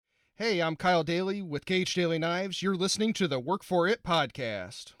Hey, I'm Kyle Daly with Cage Daily Knives. You're listening to the Work For It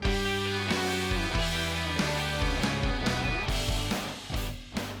podcast.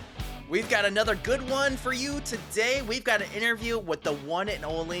 We've got another good one for you today. We've got an interview with the one and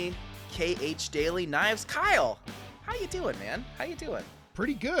only KH Daily Knives. Kyle, how you doing, man? How you doing?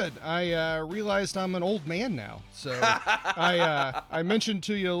 Pretty good. I realized I'm an old man now. So I mentioned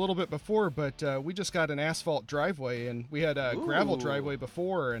to you a little bit before, but we just got an asphalt driveway, and we had a gravel driveway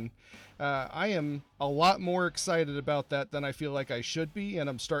before, and I am a lot more excited about that than I feel like I should be, and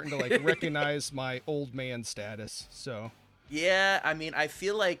I'm starting to recognize my old man status. So yeah, I mean, I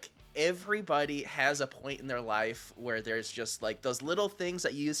feel like everybody has a point in their life where there's just like those little things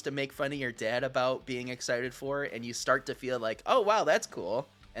that you used to make fun of your dad about being excited for, and you start to feel like, oh wow, that's cool,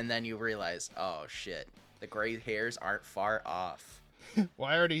 and then you realize, oh shit, the gray hairs aren't far off. Well,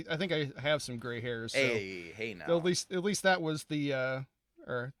 I think I have some gray hairs. So hey now. At least that was the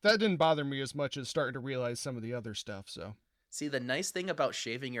or that didn't bother me as much as starting to realize some of the other stuff. So see, the nice thing about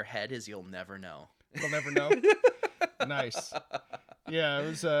shaving your head is you'll never know. You'll never know. Nice. Yeah, it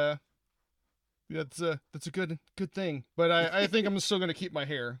was that's a good thing. But I think I'm still gonna keep my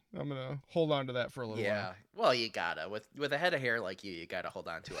hair. I'm gonna hold on to that for a little while. Yeah. Well, you gotta with a head of hair like you gotta hold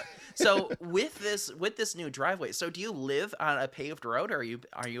on to it. So with this new driveway, so do you live on a paved road, or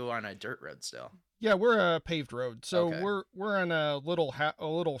are you on a dirt road still? Yeah, we're a paved road. So Okay. we're on a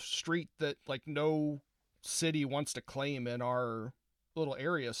little street that no city wants to claim in our little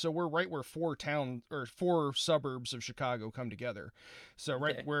area. So we're right where four suburbs of Chicago come together. So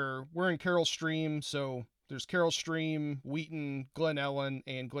Okay. we're in Carroll Stream. So there's Carroll Stream, Wheaton, Glen Ellen,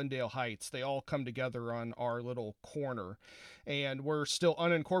 and Glendale Heights. They all come together on our little corner, and we're still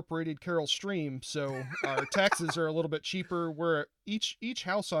unincorporated Carroll Stream. So our taxes are a little bit cheaper. Each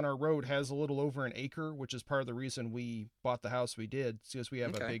house on our road has a little over an acre, which is part of the reason we bought the house we did, because we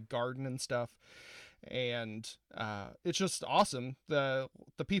have a big garden and stuff. And it's just awesome. The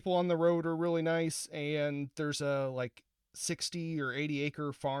people on the road are really nice, and there's a 60 or 80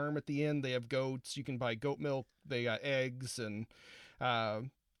 acre farm at the end. They have goats. You can buy goat milk. They got eggs and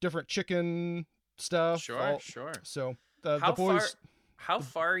different chicken stuff. Sure. So the boys. How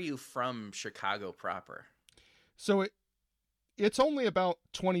far are you from Chicago proper? So it's only about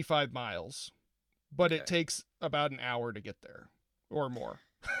 25 miles, but it takes about an hour to get there or more.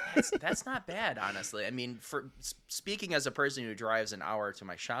 That's not bad, honestly. I mean, for speaking as a person who drives an hour to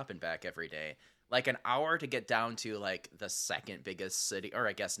my shop and back every day, like an hour to get down to the second biggest city, or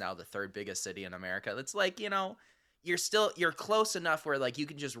I guess now the third biggest city in America. It's you're close enough where you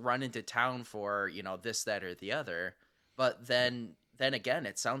can just run into town for, this, that, or the other. But then again,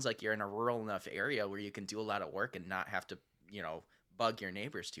 it sounds like you're in a rural enough area where you can do a lot of work and not have to, bug your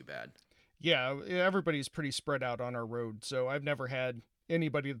neighbors too bad. Yeah, everybody's pretty spread out on our road. So I've never had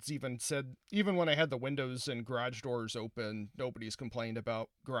anybody that's even said, even when I had the windows and garage doors open, nobody's complained about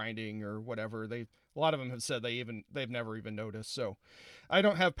grinding or whatever. A lot of them have said they've never even noticed. So I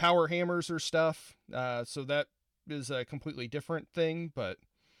don't have power hammers or stuff. So that is a completely different thing, but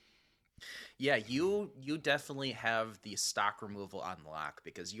yeah, you definitely have the stock removal on lock,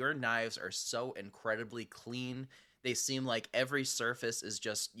 because your knives are so incredibly clean. They seem like every surface is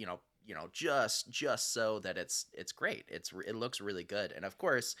just, just so that it's great. It looks really good. And of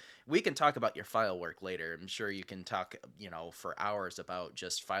course, we can talk about your file work later. I'm sure you can talk, for hours about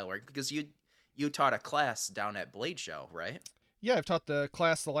just file work, because you taught a class down at Blade Show, right? Yeah, I've taught the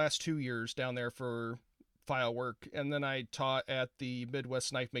class the last 2 years down there for file work, and then I taught at the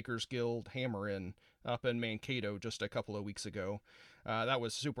Midwest Knife Makers Guild Hammer-In up in Mankato just a couple of weeks ago. That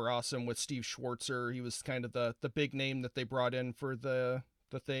was super awesome with Steve Schwartzer. He was kind of the big name that they brought in for the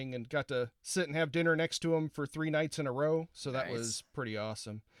thing, and got to sit and have dinner next to him for 3 nights in a row. So that was pretty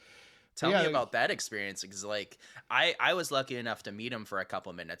awesome. Tell me about that experience, because I was lucky enough to meet him for a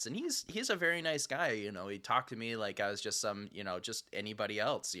couple minutes, and he's a very nice guy. He talked to me like I was just some, just anybody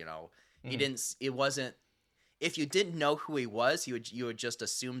else. He didn't. It wasn't. If you didn't know who he was, you would just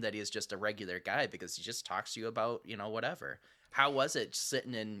assume that he's just a regular guy, because he just talks to you about whatever. How was it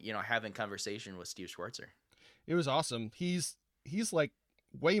sitting and having conversation with Steve Schwartzer? It was awesome. He's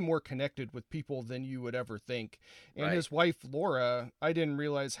way more connected with people than you would ever think. And Right. his wife, Laura, I didn't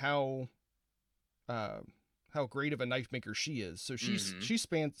realize how great of a knife maker she is. So she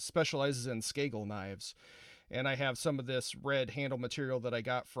specializes in Skagel knives. And I have some of this red handle material that I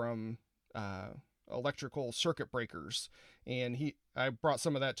got from electrical circuit breakers. And I brought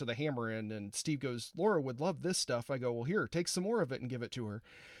some of that to the Hammer-In, and Steve goes, Laura would love this stuff. I go, well, here, take some more of it and give it to her.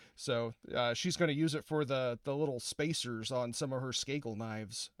 So she's going to use it for the little spacers on some of her Skagel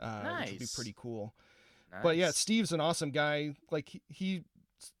knives, which would be pretty cool. Nice. But yeah, Steve's an awesome guy. Like he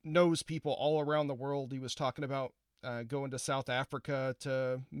knows people all around the world. He was talking about going to South Africa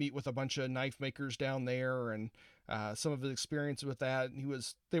to meet with a bunch of knife makers down there, and some of his experience with that. And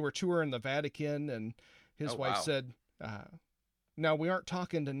they were touring the Vatican, and his Oh wife wow. said, "Now we aren't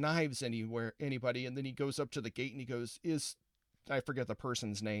talking to knives anybody." And then he goes up to the gate and he goes, "Is I forget the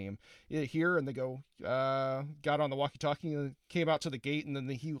person's name here?" And they go, got on the walkie-talkie and came out to the gate, and then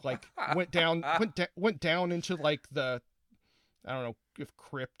he like went down into like the, I don't know if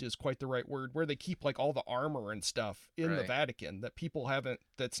crypt is quite the right word, where they keep like all the armor and stuff in the Right. Vatican that people haven't,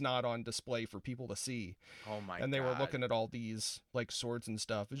 that's not on display for people to see. Oh my And they were god. looking at all these like swords and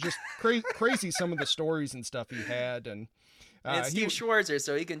stuff. It's just crazy some of the stories and stuff he had. And And it's he Steve Schwarzer,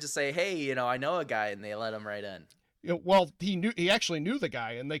 so he can just say, "Hey, I know a guy," and they let him right in. well, he actually knew the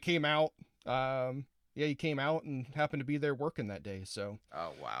guy, and they came out. Yeah, he came out and happened to be there working that day. So,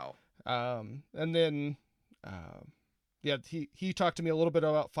 Oh wow. and then, uh, yeah, he talked to me a little bit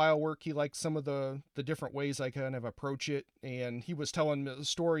about file work. He liked some of the different ways I kind of approach it, and he was telling me a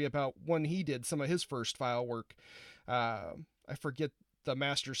story about when he did some of his first file work. I forget the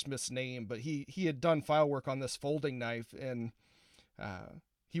mastersmith's name, but he had done file work on this folding knife, and uh,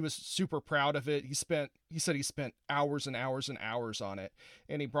 he was super proud of it. He said he spent hours and hours and hours on it,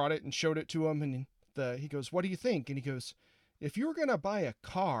 and he brought it and showed it to him, and he goes, "What do you think?" And he goes, "If you were gonna buy a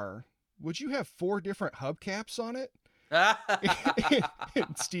car, would you have 4 different hubcaps on it?"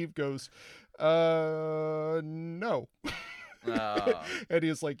 And Steve goes, no." Oh. And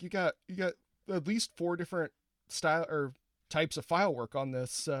he's like, you got at least 4 different style or types of file work on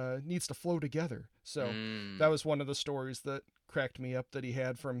this. Needs to flow together." So that Mm. was one of the stories that cracked me up that he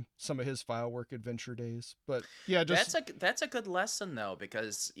had from some of his file work adventure days. But yeah, just That's a good lesson though,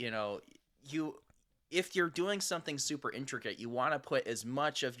 because you if you're doing something super intricate, you want to put as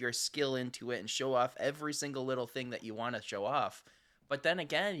much of your skill into it and show off every single little thing that you want to show off. But then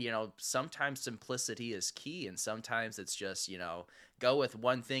again, sometimes simplicity is key, and sometimes it's just, go with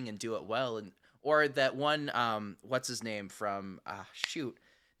one thing and do it well. And or that one, what's his name from shoot,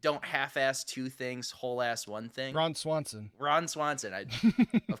 don't half-ass two things, whole-ass one thing. Ron Swanson. Ron Swanson.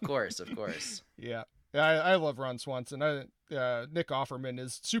 Of course, of course. Yeah. I love Ron Swanson. Nick Offerman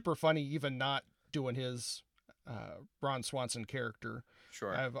is super funny, even not doing his Ron Swanson character.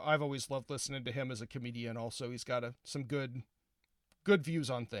 Sure, I've always loved listening to him as a comedian. Also, he's got some good views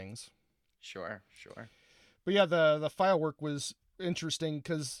on things. sure, sure. But yeah, the file work was interesting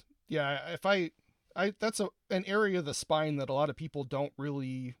because yeah, if I that's an area of the spine that a lot of people don't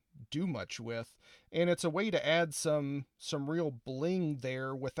really do much with, and it's a way to add some real bling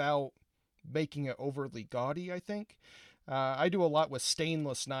there without making it overly gaudy, I think. I do a lot with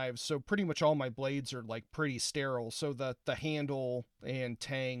stainless knives, so pretty much all my blades are like pretty sterile. So the handle and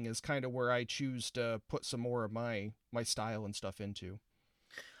tang is kind of where I choose to put some more of my style and stuff into.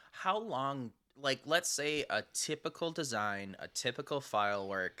 How long, like, let's say a typical design, a typical file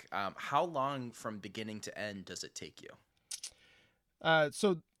work, how long from beginning to end does it take you?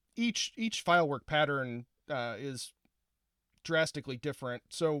 So each file work pattern is drastically different.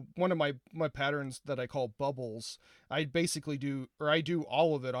 So one of my patterns that I call bubbles, I do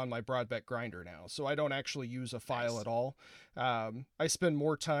all of it on my Broadbeck grinder now. So I don't actually use a file Nice. at all. I spend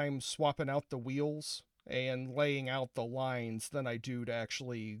more time swapping out the wheels and laying out the lines than I do to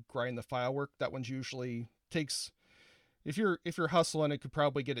actually grind the file work. That one's usually takes, if you're hustling, it could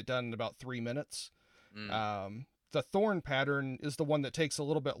probably get it done in about 3 minutes. Mm, The thorn pattern is the one that takes a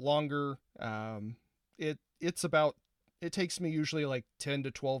little bit longer. It's about, it takes me usually like 10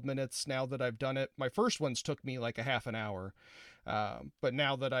 to 12 minutes now that I've done it. My first ones took me like a half an hour. But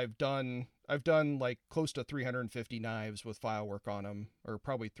now that I've done like close to 350 knives with file work on them, or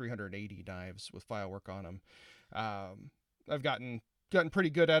probably 380 knives with file work on them. I've gotten pretty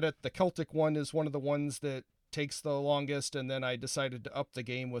good at it. The Celtic one is one of the ones that takes the longest, and then I decided to up the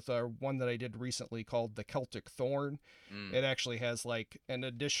game with a one that I did recently called the Celtic Thorn. mm. It actually has like an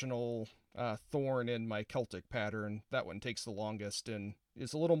additional thorn in my Celtic pattern. That one takes the longest and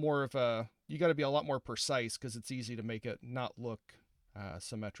is a little more of a, you got to be a lot more precise because it's easy to make it not look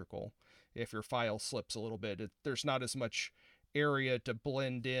symmetrical. If your file slips a little bit, there's not as much area to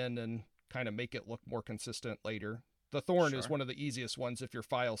blend in and kind of make it look more consistent later. The thorn is Sure. one of the easiest ones. If your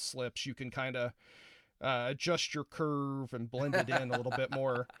file slips, you can kind of adjust your curve and blend it in a little bit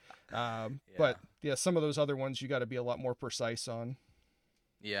more. Yeah. But yeah, some of those other ones you got to be a lot more precise on.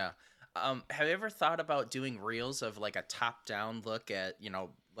 Yeah. Have you ever thought about doing reels of like a top-down look at,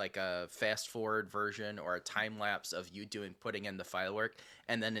 like a fast forward version or a time lapse of you putting in the file work,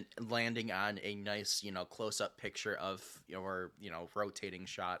 and then landing on a nice, close-up picture of your, rotating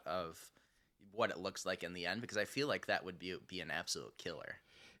shot of what it looks like in the end? Because I feel like that would be an absolute killer.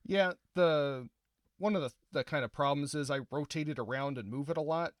 Yeah, the one of the kind of problems is I rotate it around and move it a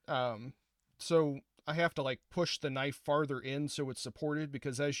lot. So I have to like push the knife farther in so it's supported,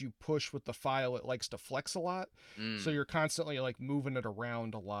 because as you push with the file, it likes to flex a lot. So Mm, you're constantly like moving it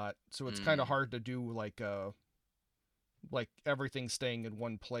around a lot. So it's kind of mm, hard to do like everything staying in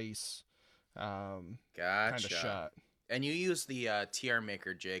one place, kind of gotcha. shot. And you use the TR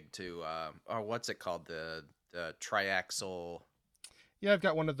Maker jig to, or what's it called? The triaxle. Yeah, I've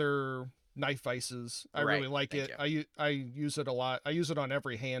got one of their knife vices. I really Right. like Thank it. you. I use it a lot. I use it on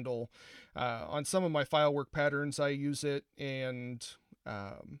every handle. On some of my file work patterns, I use it, and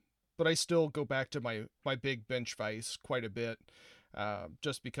um, but I still go back to my big bench vise quite a bit,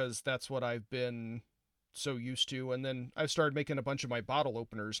 just because that's what I've been so used to. And then I've started making a bunch of my bottle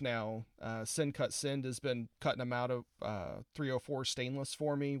openers now. Sin Cut Sind has been cutting them out of 304 stainless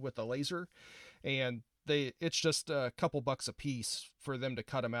for me with a laser, and it's just a couple bucks a piece for them to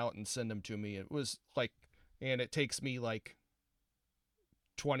cut them out and send them to me. It was like, and it takes me like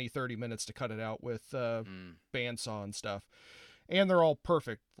 20-30 minutes to cut it out with Mm, bandsaw and stuff, and they're all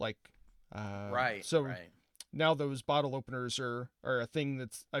perfect. Like right. so Right. now those bottle openers are a thing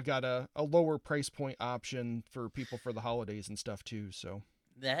that's, I've got a lower price point option for people for the holidays and stuff too. So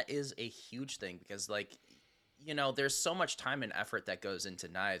That is a huge thing because, like, there's so much time and effort that goes into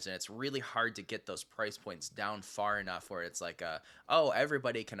knives, and it's really hard to get those price points down far enough where it's like, oh,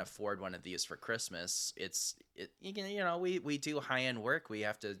 everybody can afford one of these for Christmas. We do high end work. We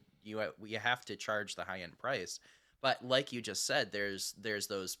have to charge the high end price. But like you just said, there's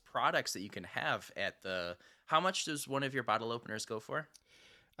those products that you can have at the. How much does one of your bottle openers go for?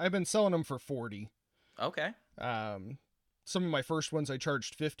 I've been selling them for 40. Okay, um some of my first ones I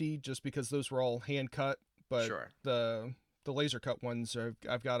charged 50 just because those were all hand cut, but sure, the laser cut ones,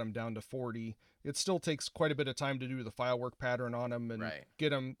 I've got them down to 40. It still takes quite a bit of time to do the file work pattern on them and right. get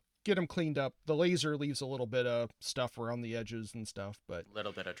them cleaned up. The laser leaves a little bit of stuff around the edges and stuff, but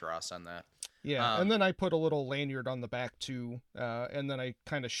Little bit of dross on that. yeah. And Um, then I put a little lanyard on the back too, and then I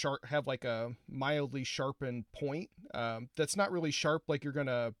kind of have like a mildly sharpened point, that's not really sharp like you're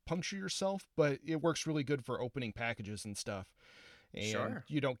gonna puncture yourself, but it works really good for opening packages and stuff, and sure.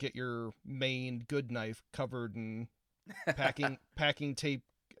 you don't get your main good knife covered in packing tape,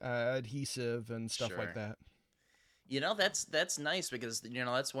 adhesive and stuff like Sure. that. That's nice because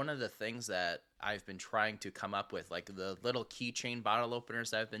that's one of the things that I've been trying to come up with, like the little keychain bottle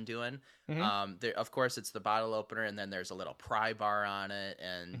openers I've been doing. Hmm. There, of course, it's the bottle opener, and then there's a little pry bar on it,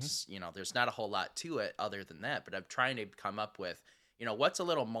 and Hmm. there's not a whole lot to it other than that. But I'm trying to come up with, what's a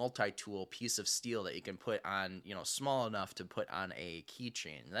little multi-tool piece of steel that you can put on, small enough to put on a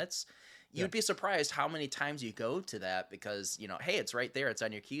keychain. Yeah. You'd be surprised how many times you go to that because hey, it's right there, it's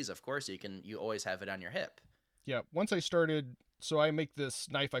on your keys. Of course, you always have it on your hip. Yeah, once I started, so I make this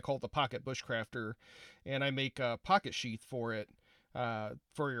knife I call the Pocket Bushcrafter, and I make a pocket sheath for it,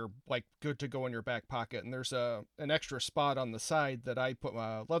 for your like good to go in your back pocket. And there's an extra spot on the side that I put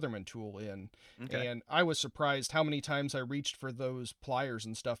my Leatherman tool in, Okay. and I was surprised how many times I reached for those pliers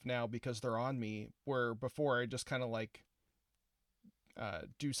and stuff now because they're on me. Where before I just kind of like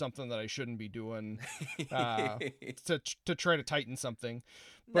do something that I shouldn't be doing, uh, to try to tighten something,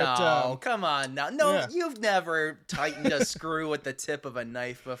 but No, come on now. No, yeah, you've never tightened a screw with the tip of a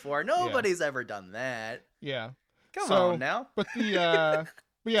knife before. yeah. Nobody's ever done that. Yeah. Come on So, now. but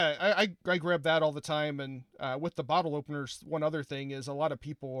but yeah, I grab that all the time. And with the bottle openers, one other thing is a lot of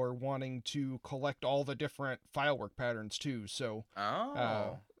people are wanting to collect all the different file work patterns too. So,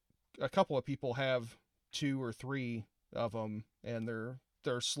 uh, Oh. a couple of people have two or three of them, and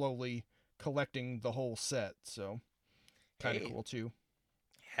they're slowly collecting the whole set. So, kind of Hey, cool too.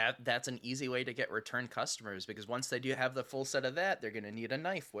 that's an easy way to get return customers because once they do have the full set of that, they're going to need a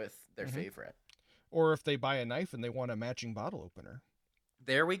knife with their Hmm. favorite. Or if they buy a knife and they want a matching bottle opener.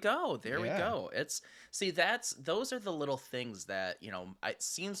 There we go. There we Yeah. go. Those are the little things that, it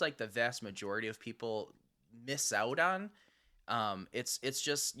seems like the vast majority of people miss out on. It's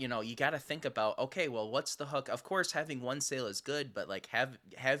just, you got to think about, okay, well, what's the hook? Of course, having one sale is good, but like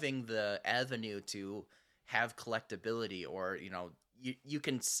having the avenue to have collectability, or, you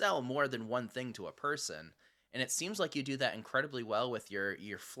can sell more than one thing to a person. And it seems like you do that incredibly well with your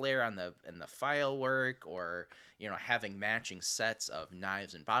flair on the file work, or having matching sets of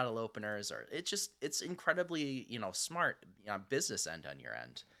knives and bottle openers, or it's incredibly smart, business end on your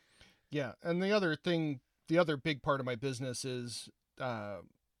end. Yeah, and the other big part of my business is uh,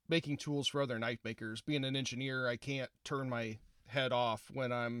 making tools for other knife makers. Being an engineer, I can't turn my head off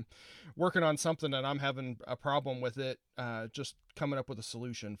when I'm working on something and I'm having a problem with it. Just coming up with a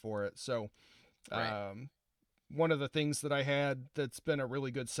solution for it. So, Right. um, one of the things that I had that's been a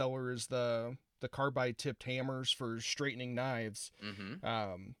really good seller is the carbide tipped hammers for straightening knives.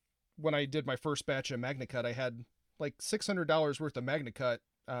 Mm-hmm. When I did my first batch of MagnaCut, I had like $600 worth of MagnaCut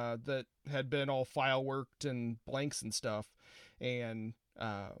that had been all file worked and blanks and stuff, and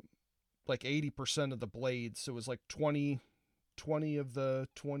like 80% of the blades, so it was like 20 of the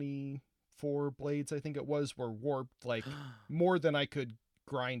 24 blades I think it was, were warped, like more than I could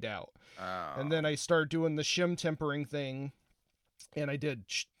grind out. And then Oh. I started doing the shim tempering thing, and I did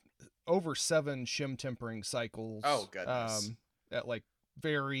over 7 shim tempering cycles Oh goodness. at like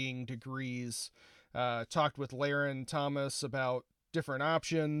varying degrees. Talked with Laren Thomas about different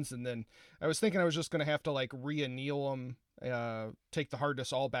options, and then I was thinking I was just going to have to like re-anneal them, take the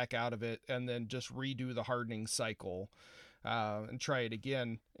hardness all back out of it, and then just redo the hardening cycle and try it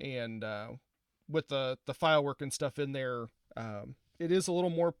again. And with the file work and stuff in there, it is a little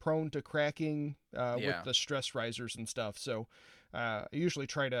more prone to cracking with Yeah. the stress risers and stuff. So I usually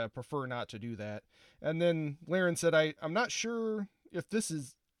try to prefer not to do that. And then Laren said, I'm not sure if this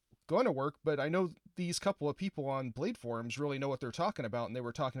is going to work, but I know these couple of people on Blade forums really know what they're talking about, and they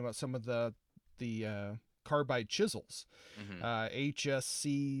were talking about some of the carbide chisels. Mm-hmm.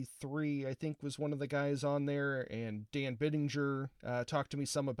 HSC3, I think, was one of the guys on there, and Dan Bittinger talked to me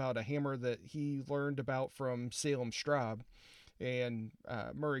some about a hammer that he learned about from Salem Straub. And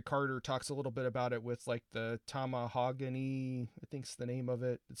Murray Carter talks a little bit about it with like the Tamahogany, I think's the name of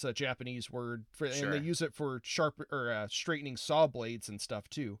it. It's a Japanese word for, Sure. and they use it for sharp or straightening saw blades and stuff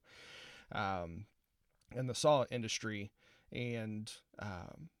too, in the saw industry. And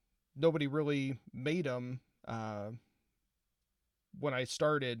nobody really made them when I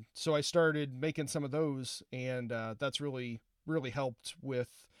started, so I started making some of those, and that's really helped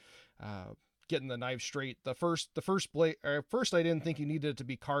with getting the knife straight. The first blade, at first I didn't think you needed it to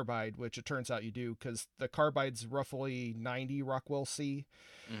be carbide, which it turns out you do, because the carbide's roughly 90 Rockwell C,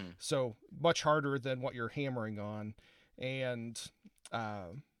 Mm-hmm. so much harder than what you're hammering on. And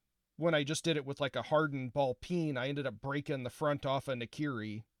when I just did it with like a hardened ball peen, I ended up breaking the front off a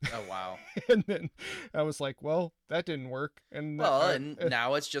Nakiri. Oh wow. And then I was like, well, that didn't work. And Well, and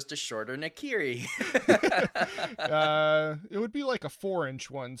now it's just a shorter Nakiri. it would be like a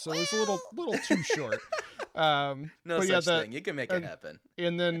 4-inch one, so it was a little too short. No But such yeah, thing. You can make it and, happen.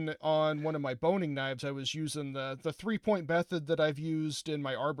 and then on one of my boning knives, I was using the 3-point method that I've used in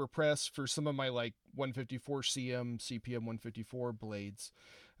my Arbor press for some of my like 154 CPM 154 blades,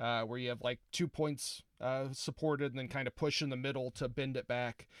 where you have like 2 points supported and then kind of push in the middle to bend it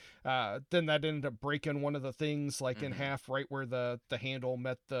back. Then that ended up breaking one of the things like in half, right where the handle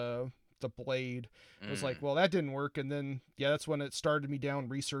met the blade. I was like, well, that didn't work. And then that's when it started me down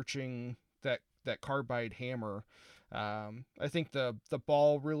researching that carbide hammer. I think the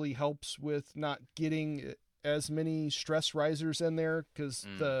ball really helps with not getting as many stress risers in there, because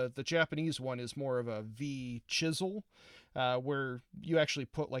the Japanese one is more of a V chisel, where you actually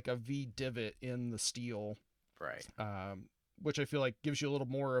put like a V divot in the steel, Right. which I feel like gives you a little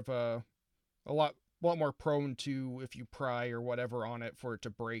more of a lot more prone to, if you pry or whatever on it, for it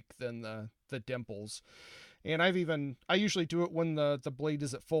to break than the dimples. And I usually do it when the blade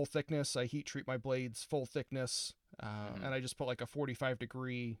is at full thickness. I heat treat my blades full thickness, and I just put like a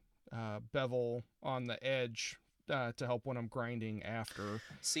 45-degree bevel on the edge to help when I'm grinding after.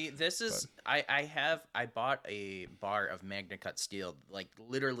 See, this is I bought a bar of MagnaCut steel, like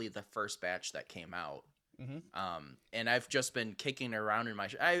literally the first batch that came out. And I've just been kicking around in my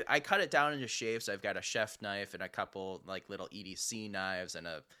I cut it down into shapes. I've got a chef knife and a couple like little EDC knives and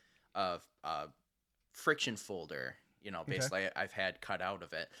a friction folder, basically I've had cut out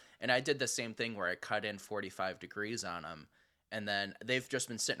of it. And I did the same thing where I cut in 45 degrees on them, and then they've just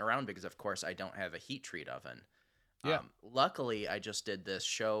been sitting around because of course I don't have a heat treat oven. Luckily I just did this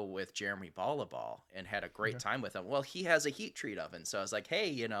show with Jeremy Ballaball and had a great time with him. Well, he has a heat treat oven, so I was like,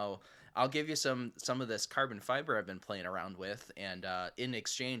 hey, I'll give you some of this carbon fiber I've been playing around with, and in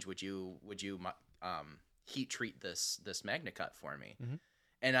exchange, would you heat treat this MagnaCut for me?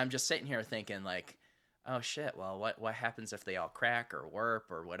 And I'm just sitting here thinking like, oh shit, well, what happens if they all crack or warp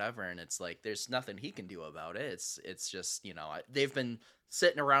or whatever? And it's like, there's nothing he can do about it. It's just, they've been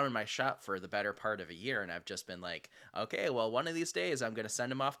sitting around in my shop for the better part of a year, and I've just been like, okay, well, one of these days I'm going to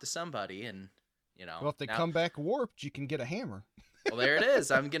send them off to somebody, and, Well, if they come back warped, you can get a hammer. Well, there it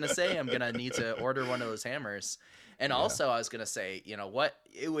is. I'm going to say I'm going to need to order one of those hammers. And also I was going to say, what?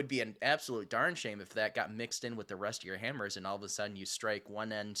 It would be an absolute darn shame if that got mixed in with the rest of your hammers and all of a sudden you strike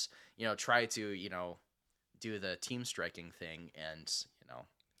one end, try to, do the team striking thing and,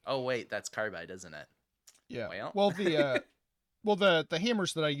 oh, wait, that's carbide, isn't it? Yeah. Well, Well, Well, the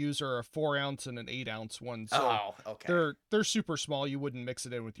hammers that I use are a 4 ounce and an 8 ounce one, so Oh, okay. they're super small. You wouldn't mix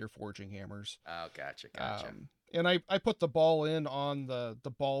it in with your forging hammers. Oh, gotcha. And I put the ball in on the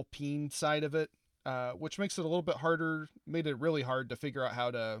ball peen side of it, which makes it a little bit harder. Made it really hard to figure out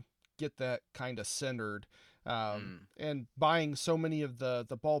how to get that kind of centered. Mm. And buying so many of the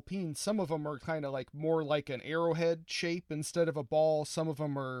ball peens, some of them are kind of like more like an arrowhead shape instead of a ball. Some of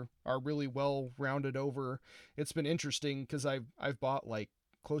them are really well rounded over. It's been interesting because I've bought like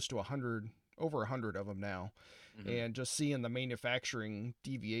close to 100, over 100 of them now, Hmm. and just seeing the manufacturing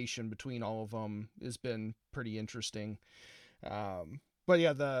deviation between all of them has been pretty interesting. But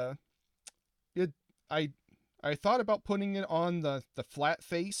yeah, the it I I thought about putting it on the flat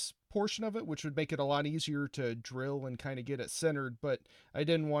face portion of it, which would make it a lot easier to drill and kind of get it centered, but I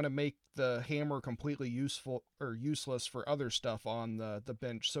didn't want to make the hammer completely useful or useless for other stuff on the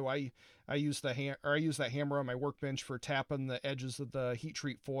bench. So I use I use that hammer on my workbench for tapping the edges of the heat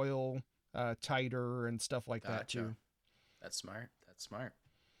treat foil tighter and stuff like that Gotcha. too. That's smart. That's smart.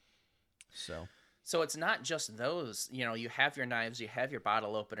 So, So it's not just those, you have your knives, you have your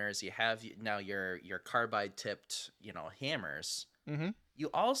bottle openers, you have now your carbide tipped, hammers. mm-hmm. You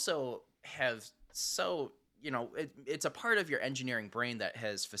also have it's a part of your engineering brain that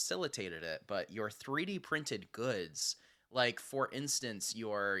has facilitated it, but your 3D printed goods, like for instance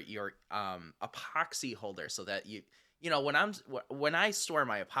your epoxy holder, so that when I store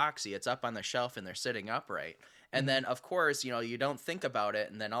my epoxy, it's up on the shelf and they're sitting upright. And Mm-hmm. then of course, you don't think about it,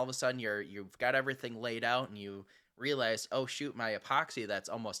 and then all of a sudden you've got everything laid out and you realize, oh shoot, my epoxy that's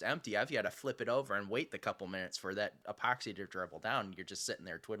almost empty. I've got to flip it over and wait the couple minutes for that epoxy to dribble down. You're just sitting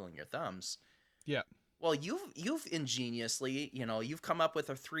there twiddling your thumbs. Yeah. Well, you've ingeniously, you've come up with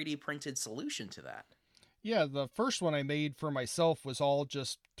a 3D printed solution to that. Yeah, the first one I made for myself was all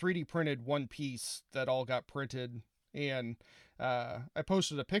just 3D printed one piece that all got printed, and I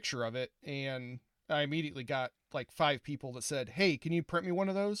posted a picture of it, and I immediately got like 5 people that said, "Hey, can you print me one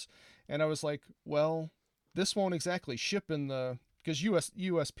of those?" And I was like, "Well, this won't exactly ship in the because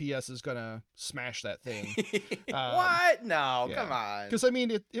USPS is gonna smash that thing." Um, What? No, come yeah, on. because I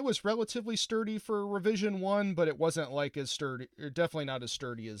mean it was relatively sturdy for revision one, but it wasn't like as sturdy, or definitely not as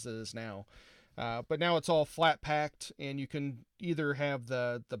sturdy as it is now. But now it's all flat packed, and you can either have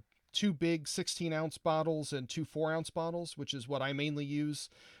the two big 16 ounce bottles and two 4 ounce bottles, which is what I mainly use.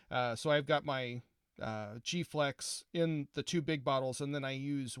 So I've got my G Flex in the two big bottles, and then I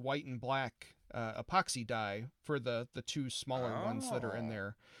use white and black epoxy dye for the two smaller ones that are in Oh.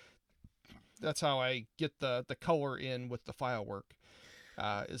 there. That's how I get the color in with the file work.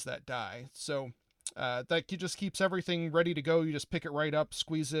 Is that dye? So that just keeps everything ready to go. You just pick it right up,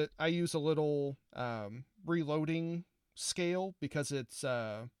 squeeze it. I use a little reloading scale because it's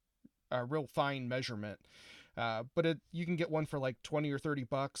a real fine measurement. But you can get one for like 20 or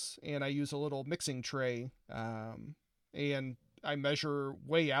 $30, and I use a little mixing tray, and I measure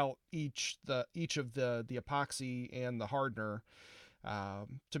way out each of the epoxy and the hardener,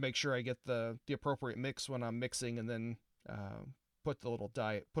 to make sure I get the appropriate mix when I'm mixing, and then put the little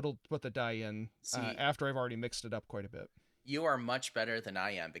dye put the dye in See, after I've already mixed it up quite a bit. you are much better than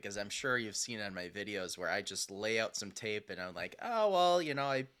I am, because I'm sure you've seen on my videos where I just lay out some tape and I'm like, oh, well,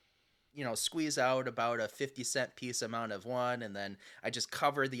 I squeeze out about a 50-cent piece amount of one, and then I just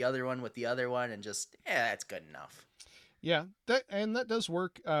cover the other one with the other one, and just, yeah, that's good enough. Yeah, that does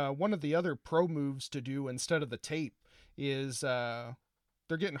work. One of the other pro moves to do instead of the tape is they're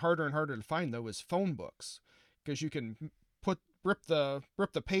getting harder and harder to find though is phone books, because you can put rip the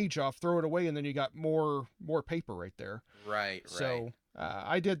page off, throw it away, and then you got more paper right there. Right, right, So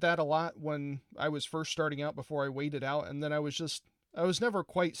I did that a lot when I was first starting out before I weighed it out, and then I was never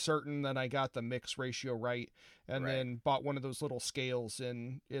quite certain that I got the mix ratio right, and right. then bought one of those little scales,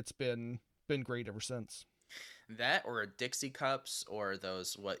 and it's been great ever since. That or Dixie cups, or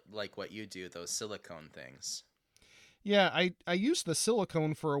those what you do, those silicone things. Yeah, I used the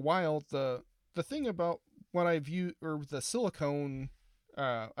silicone for a while. The thing about what I've used, or the silicone,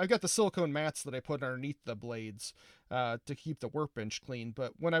 I've got the silicone mats that I put underneath the blades to keep the workbench clean.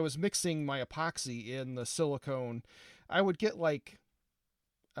 But when I was mixing my epoxy in the silicone, I would get like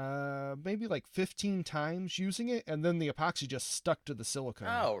maybe like 15 times using it, and then the epoxy just stuck to the silicone,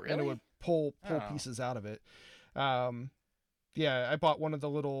 Oh, and it would really? pull Oh. pieces out of it. Um, yeah, I bought one of the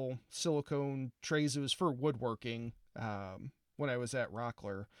little silicone trays. It was for woodworking when I was at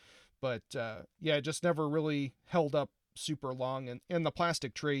Rockler, but yeah, it just never really held up super long. And the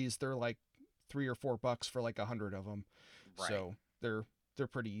plastic trays, they're like $3 or $4 for like 100 of them, Right. so they're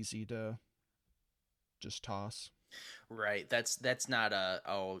pretty easy to just toss. Right. That's not a,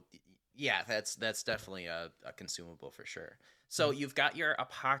 oh, Yeah, that's definitely a consumable for sure. So you've got your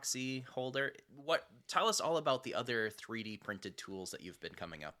epoxy holder. What tell us all about the other 3D printed tools that you've been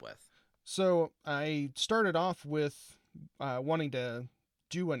coming up with. So I started off with wanting to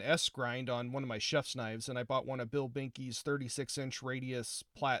do an S grind on one of my chef's knives, and I bought one of Bill Binky's 36-inch radius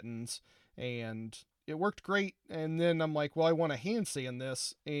platens, and it worked great. And then I'm like, well, I want to hand sand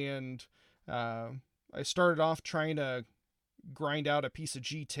this, and uh, I started off trying to grind out a piece of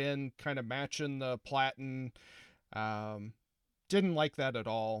G10, kind of matching the platen. Um, didn't like that at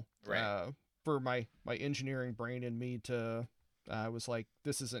all. Right. For my engineering brain and me to was like,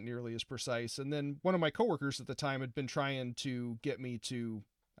 this isn't nearly as precise. And then one of my coworkers at the time had been trying to get me to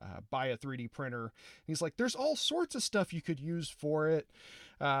buy a 3D printer. He's like, there's all sorts of stuff you could use for it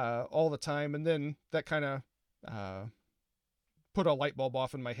all the time. And then that kind of put a light bulb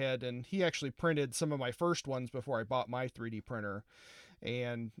off in my head. And he actually printed some of my first ones before I bought my 3D printer.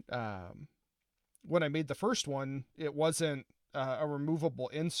 And when I made the first one, it wasn't a removable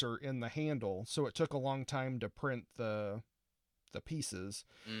insert in the handle, so it took a long time to print the pieces.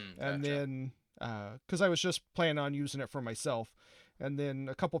 And Gotcha. then because I was just planning on using it for myself, and then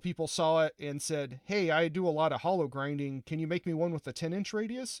a couple people saw it and said, hey, I do a lot of hollow grinding, can you make me one with a 10-inch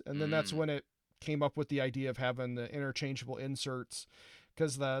radius? And then that's Mm. when it came up with the idea of having the interchangeable inserts,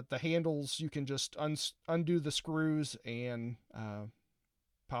 because the handles, you can just undo the screws and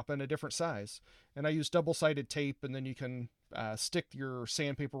pop in a different size. And I use double-sided tape, and then you can stick your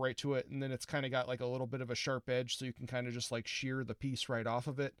sandpaper right to it, and then it's kind of got like a little bit of a sharp edge, so you can kind of just like shear the piece right off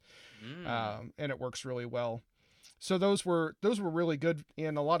of it, Mm. and it works really well. So those were really good,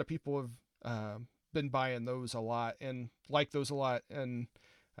 and a lot of people have been buying those a lot and like those a lot. And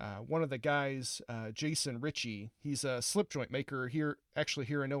one of the guys, Jason Ritchie, he's a slip joint maker here, actually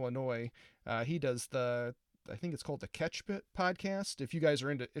here in Illinois. He does I think it's called the Catch Pit podcast.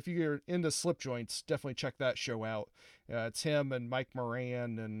 If you're into slip joints, definitely check that show out. It's him and Mike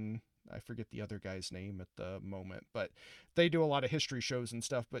Moran, and I forget the other guy's name at the moment, but they do a lot of history shows and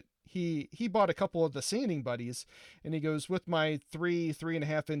stuff. But he bought a couple of the sanding buddies, and he goes, with my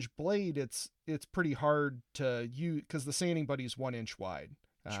 3.5 inch blade, it's pretty hard to use because the sanding buddy is 1 inch wide.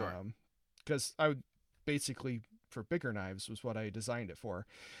 Sure. Because I would basically, for bigger knives was what I designed it for.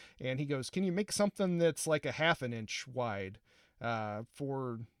 And he goes, can you make something that's like a 1/2 inch wide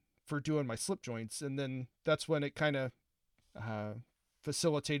for doing my slip joints? And then that's when it kind of uh,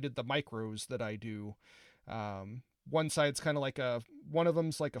 facilitated the micros that I do. One side's kind of like one of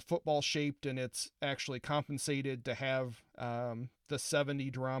them's like a football shaped, and it's actually compensated to have the 70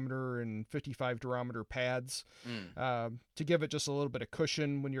 durometer and 55 durometer pads Mm. to give it just a little bit of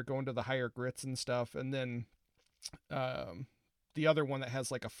cushion when you're going to the higher grits and stuff. And then um, the other one that has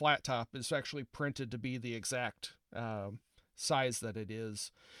like a flat top is actually printed to be the exact size that it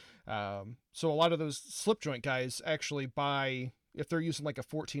is. So a lot of those slip joint guys actually buy, if they're using like a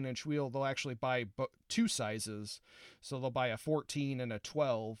 14-inch wheel, they'll actually buy two sizes. So they'll buy a 14 and a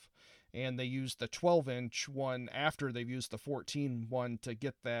 12, and they use the 12-inch one after they've used the 14 one to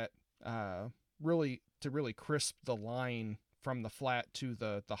get that really crisp the line from the flat to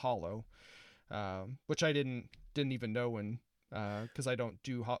the hollow, which I didn't even know, and because I don't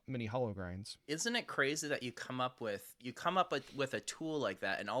do many hollow grinds. Isn't it crazy that you come up with a tool like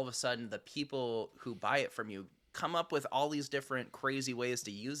that, and all of a sudden the people who buy it from you come up with all these different crazy ways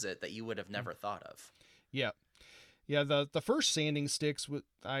to use it that you would have never thought of. Yeah, yeah. The first sanding sticks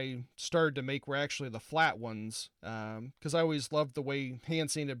I started to make were actually the flat ones, because I always loved the way hand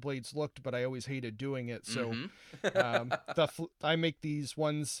sanded blades looked, but I always hated doing it. So Mm-hmm. I make these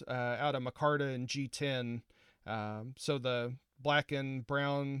ones out of micarta and G10. So the black and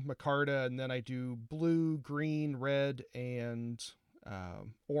brown micarta, and then I do blue, green, red, and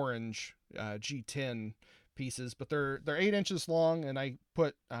orange G10 pieces. But they're 8 inches long, and I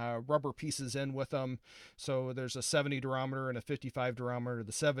put rubber pieces in with them. So there's a 70 durometer and a 55 durometer.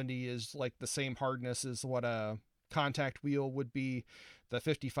 The 70 is like the same hardness as what a contact wheel would be. The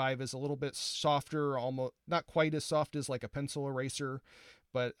 55 is a little bit softer, almost not quite as soft as like a pencil eraser,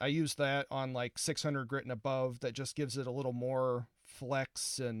 but I use that on like 600 grit and above. That just gives it a little more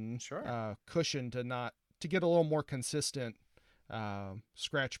flex and Sure. cushion to get a little more consistent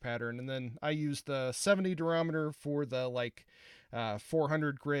scratch pattern. And then I use the 70 durometer for the like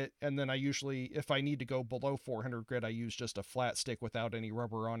 400 grit, and then I usually, if I need to go below 400 grit, I use just a flat stick without any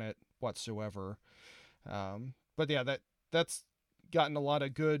rubber on it whatsoever. But yeah, that's gotten a lot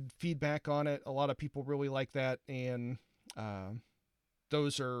of good feedback on it. A lot of people really like that, and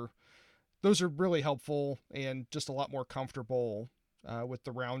those are those are really helpful and just a lot more comfortable with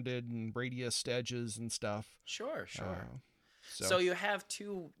the rounded and radius edges and stuff. Sure, Uh, sure. So you have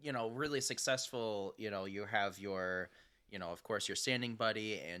two, really successful, you have your, of course, your standing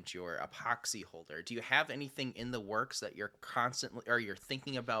buddy and your epoxy holder. Do you have anything in the works that you're constantly, or you're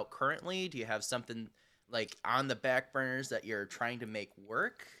thinking about currently? Do you have something like on the back burners that you're trying to make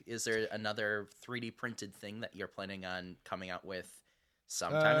work? Is there another 3D printed thing that you're planning on coming out with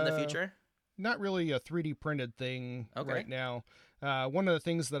sometime in the future? Not really a 3D printed thing right now. One of the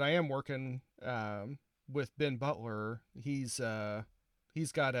things that I am working with Ben Butler, he's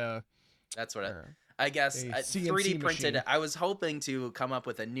got a that's what I guess 3D printed. Machine. I was hoping to come up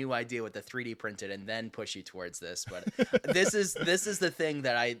with a new idea with the 3D printed and then push you towards this, but this is the thing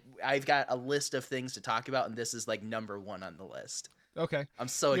that I've got a list of things to talk about, and this is like number one on the list. Okay, I'm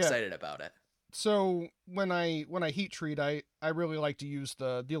so excited about it. So when I heat treat, I really like to use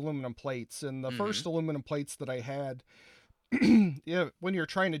the aluminum plates, and the first aluminum plates that I had, yeah, when you're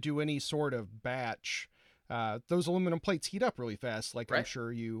trying to do any sort of batch, those aluminum plates heat up really fast, like I'm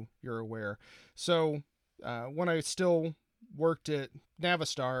sure you're aware. So when I still worked at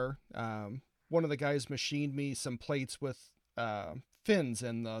Navistar, one of the guys machined me some plates with fins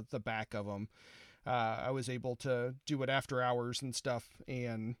in the back of them. I was able to do it after hours and stuff,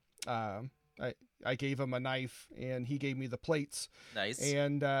 and I gave him a knife, and he gave me the plates. Nice.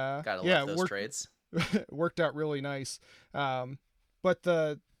 And gotta love those trades. Worked out really nice. But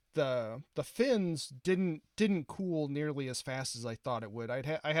the fins didn't cool nearly as fast as I thought it would.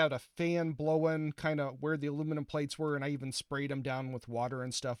 I had a fan blowing kind of where the aluminum plates were, and I even sprayed them down with water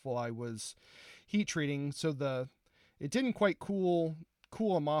and stuff while I was heat treating. So it didn't quite cool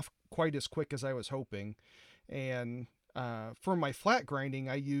them off quite as quick as I was hoping. And for my flat grinding,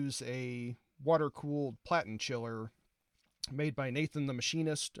 I use a water-cooled platen chiller made by Nathan the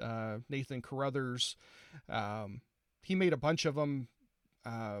Machinist, Nathan Carruthers. He made a bunch of them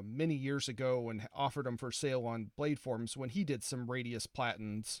many years ago and offered them for sale on Blade Forms when he did some radius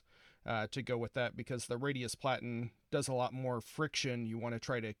platens to go with that, because the radius platen does a lot more friction. You want to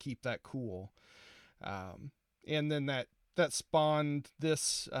try to keep that cool. And then that spawned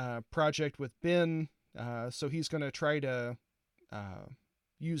this project with Ben. So he's going to try to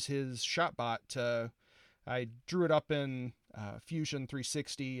use his ShopBot to, I drew it up in Fusion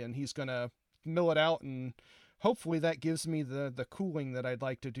 360, and he's going to mill it out, and hopefully that gives me the cooling that I'd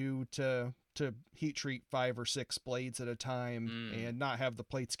like to do to heat treat 5 or 6 blades at a time and not have the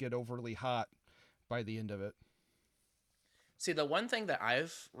plates get overly hot by the end of it. See, the one thing that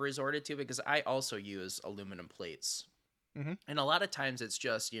I've resorted to, because I also use aluminum plates, and a lot of times it's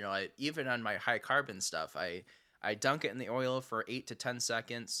just, even on my high carbon stuff, I dunk it in the oil for 8 to 10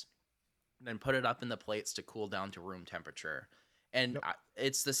 seconds, then put it up in the plates to cool down to room temperature. And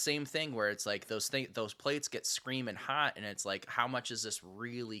it's the same thing where it's like those plates get screaming hot, and it's like, how much is this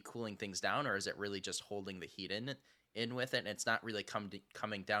really cooling things down, or is it really just holding the heat in with it? And it's not really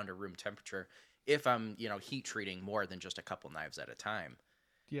coming down to room temperature if I'm, heat treating more than just a couple knives at a time.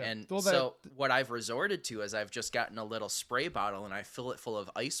 Yeah. And so what I've resorted to is I've just gotten a little spray bottle, and I fill it full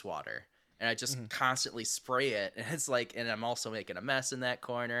of ice water, and I just constantly spray it. And it's like, and I'm also making a mess in that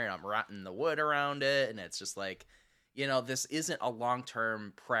corner, and I'm rotting the wood around it. And it's just like, this isn't a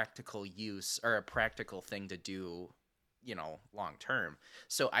long-term practical use or a practical thing to do, long-term.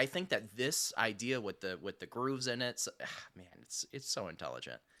 So I think that this idea with the grooves in it, man, it's so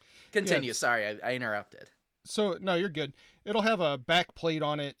intelligent. Continue. Yeah. Sorry, I interrupted. So no, you're good. It'll have a back plate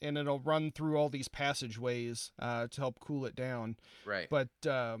on it, and it'll run through all these passageways to help cool it down. Right. But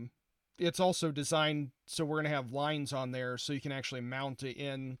it's also designed so we're going to have lines on there so you can actually mount it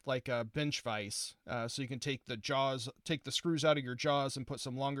in like a bench vise. So you can take the screws out of your jaws and put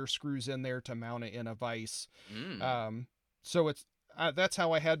some longer screws in there to mount it in a vise. So it's that's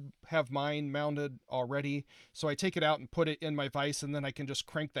how I have mine mounted already. So I take it out and put it in my vise, and then I can just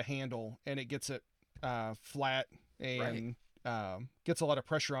crank the handle, and it gets it flat and gets a lot of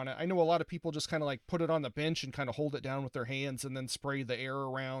pressure on it. I know a lot of people just kind of like put it on the bench and kind of hold it down with their hands and then spray the air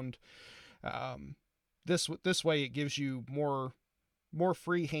around. This way it gives you more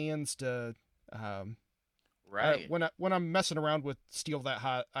free hands to when I'm messing around with steel that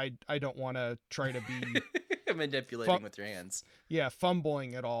hot, I don't want to try to be manipulating with your hands. Yeah,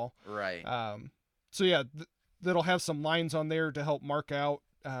 fumbling at all. Right. So yeah, that'll have some lines on there to help mark out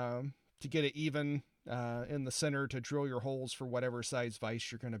to get it even in the center to drill your holes for whatever size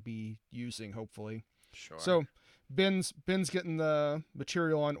vise you're going to be using, hopefully. Sure. So Ben's getting the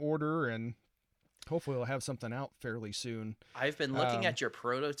material on order, and hopefully we'll have something out fairly soon. I've been looking at your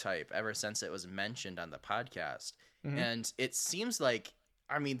prototype ever since it was mentioned on the podcast, and it seems like,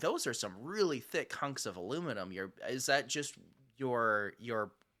 I mean, those are some really thick hunks of aluminum. Is that just your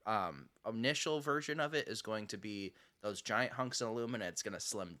initial version of it is going to be those giant hunks of aluminum, it's going to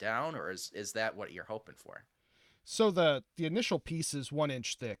slim down, or is that what you're hoping for? So the initial piece is 1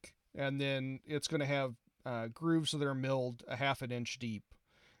 inch thick, and then it's going to have grooves that are milled a half an inch deep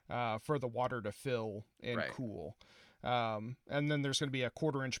for the water to fill and Right. cool. And then there's going to be a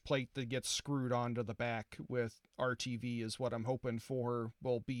 1/4 inch plate that gets screwed onto the back with RTV is what I'm hoping for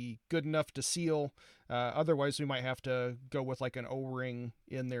will be good enough to seal. Otherwise, we might have to go with like an O-ring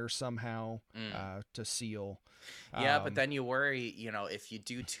in there somehow Mm. to seal. Yeah, but Um, then you worry, if you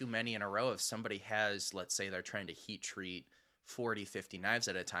do too many in a row, if somebody has, let's say they're trying to heat treat 40, 50 knives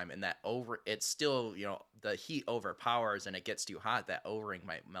at a time, and it's still, the heat overpowers and it gets too hot, that O-ring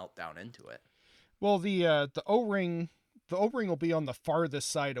might melt down into it. well, the O-ring will be on the farthest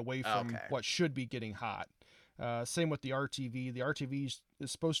side away from Okay. what should be getting hot. Same with the RTV. The RTV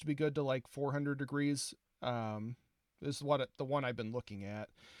is supposed to be good to like 400 degrees. Is the one I've been looking at,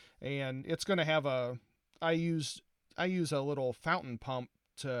 and it's going to have a. I use I use a little fountain pump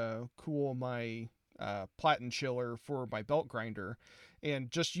to cool my platen chiller for my belt grinder, and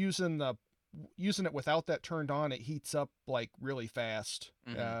just using it without that turned on, it heats up like really fast,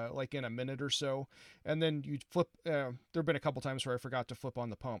 Hmm. like in a minute or so. And then you flip. There've been a couple times where I forgot to flip on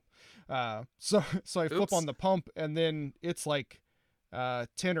the pump, so I flip on Oops. the pump, and then it's like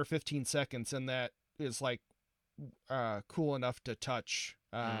 10 or 15 seconds, and that is like cool enough to touch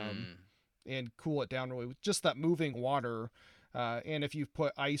Mm. and cool it down really with just that moving water. And if you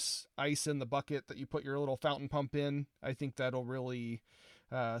put ice in the bucket that you put your little fountain pump in, I think that'll really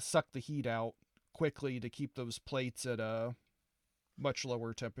suck the heat out quickly to keep those plates at a much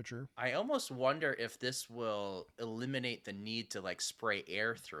lower temperature. I almost wonder if this will eliminate the need to like spray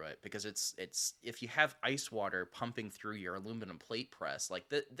air through it, because it's if you have ice water pumping through your aluminum plate press, like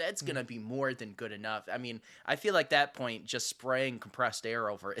that's Mm. gonna be more than good enough. I mean, I feel like that point just spraying compressed air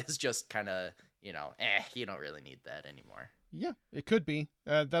over it is just kind of, you don't really need that anymore. Yeah, it could be.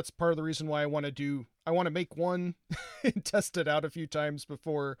 That's part of the reason why I want to make one and test it out a few times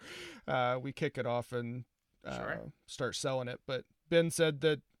before we kick it off and Sure. start selling it. But Ben said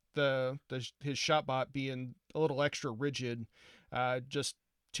that his shotbot being a little extra rigid just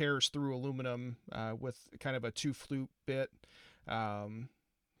tears through aluminum with kind of a two flute bit. Um,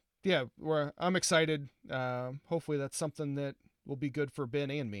 yeah, I'm excited. Hopefully that's something that will be good for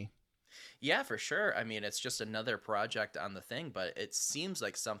Ben and me. Yeah, for sure. I mean, it's just another project on the thing, but it seems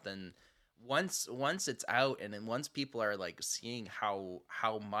like something once it's out, and then once people are like seeing how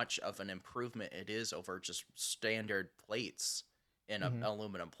much of an improvement it is over just standard plates in a Hmm.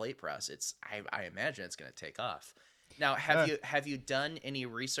 aluminum plate press, I imagine it's going to take off. Now, Uh, have you done any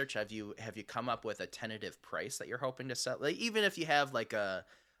research? Have you come up with a tentative price that you're hoping to sell? Like, even if you have like a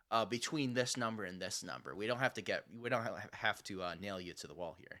between this number and this number, we don't have to nail you to the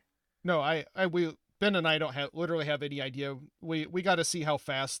wall here. No, we Ben and I don't have literally have any idea. We got to see how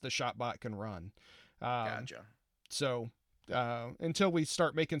fast the shotbot can run. Um, Gotcha. so until we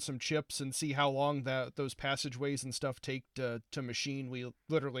start making some chips and see how long that those passageways and stuff take to machine, we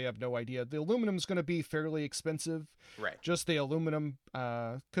literally have no idea. The aluminum is going to be fairly expensive, Right. just the aluminum,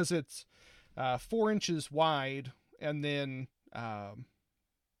 because it's 4 inches wide and then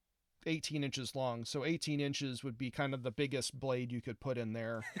 18 inches long. So 18 inches would be kind of the biggest blade you could put in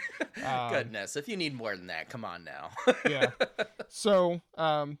there. Um, Goodness, if you need more than that, come on now. yeah. So,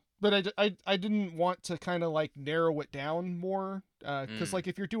 but I didn't want to kind of like narrow it down more. Because Mm, like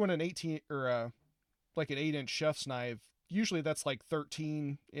if you're doing an 18 or like an 8 inch chef's knife, usually that's like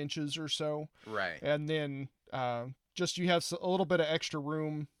 13 inches or so. right. And then, just you have a little bit of extra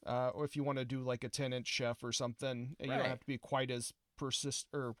room, or if you want to do like a 10-inch chef or something, and you don't Right. have to be quite as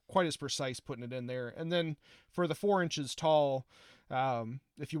precise putting it in there. And then for the 4 inches tall,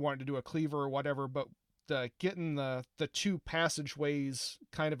 if you wanted to do a cleaver or whatever, but getting the two passageways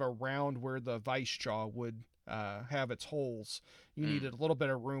kind of around where the vice jaw would have its holes, you Mm, needed a little bit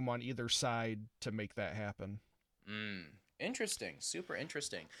of room on either side to make that happen. mm. Interesting. Super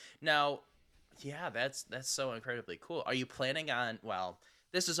interesting. Now, yeah, that's so incredibly cool. Are you planning on? Well,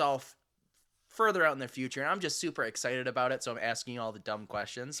 this is all further out in the future, and I'm just super excited about it. So I'm asking you all the dumb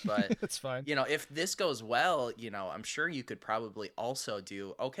questions, but It's fine. if this goes well, I'm sure you could probably also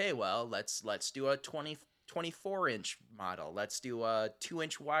do, okay, well, let's do a 24-inch model. Let's do a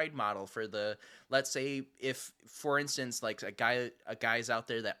 2-inch wide model for the, let's say, if for instance, like a guy's out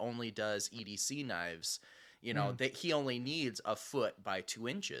there that only does EDC knives, Mhm. that he only needs a foot by 2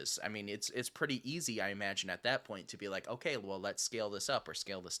 inches. I mean, it's pretty easy, I imagine, at that point to be like, okay, well, let's scale this up or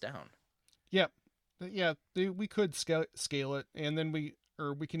scale this down. Yep. Yeah, we could scale it, and then we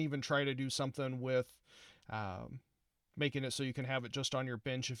can even try to do something with, um, making it so you can have it just on your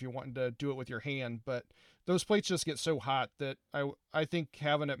bench if you're wanting to do it with your hand. But those plates just get so hot that I think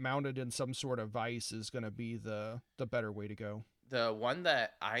having it mounted in some sort of vise is going to be the better way to go. The one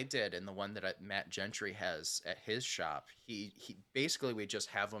that I did and the one that Matt Gentry has at his shop, he basically, we just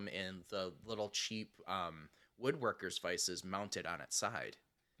have them in the little cheap woodworkers vices mounted on its side.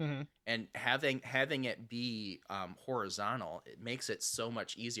 Mm-hmm. And having it be horizontal, it makes it so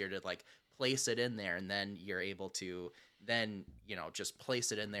much easier to like place it in there, and then you're able to then, you know, just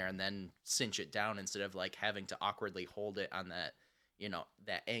place it in there and then cinch it down instead of like having to awkwardly hold it on that, you know,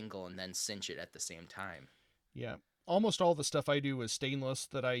 that angle and then cinch it at the same time. Yeah. Almost all the stuff I do is stainless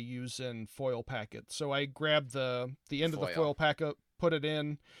that I use in foil packets. So I grab the end of the foil packet, put it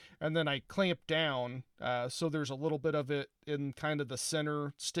in, and then I clamp down so there's a little bit of it in kind of the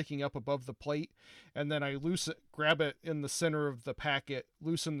center sticking up above the plate, and then I grab it in the center of the packet,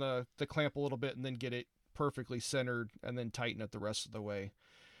 loosen the clamp a little bit, and then get it perfectly centered, and then tighten it the rest of the way.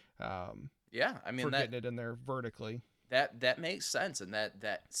 Yeah, I mean, for getting it in there vertically. That makes sense, and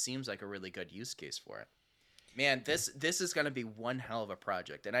that seems like a really good use case for it. Man, this is going to be one hell of a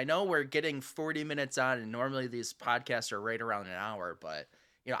project. And I know we're getting 40 minutes on, and normally these podcasts are right around an hour, but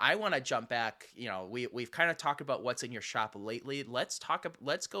you know, I want to jump back. You know, we've kind of talked about what's in your shop lately. Let's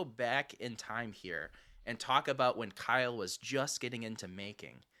go back in time here and talk about when Kyle was just getting into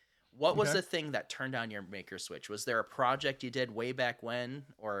making. What was the thing that turned on your maker switch? Was there a project you did way back when,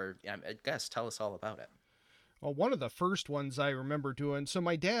 or I guess tell us all about it. Well, one of the first ones I remember doing. So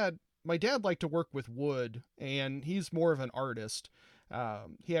my dad liked to work with wood, and he's more of an artist.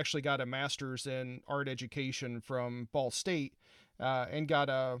 He actually got a master's in art education from Ball State, and got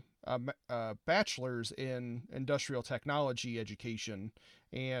a bachelor's in industrial technology education.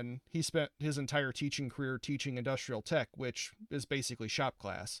 And he spent his entire teaching career teaching industrial tech, which is basically shop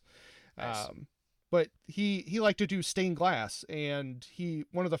class. Nice. But he liked to do stained glass, and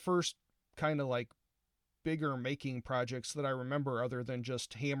one of the first kind of like bigger making projects that I remember, other than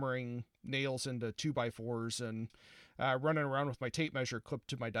just hammering nails into 2x4s and running around with my tape measure clipped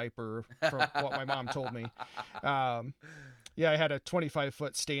to my diaper, from what my mom told me. I had a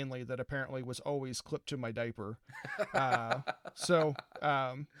 25-foot Stanley that apparently was always clipped to my diaper. So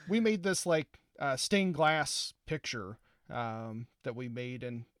we made this like stained glass picture that we made,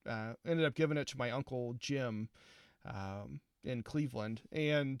 and ended up giving it to my uncle Jim in Cleveland.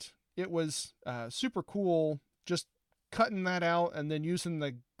 And it was super cool just cutting that out and then using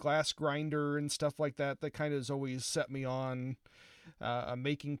the glass grinder and stuff like that. That kind of has always set me on a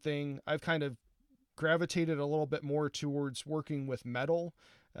making thing. I've kind of gravitated a little bit more towards working with metal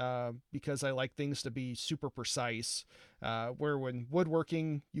because I like things to be super precise. Where when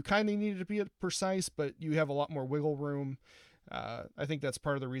woodworking, you kind of need to be precise, but you have a lot more wiggle room. I think that's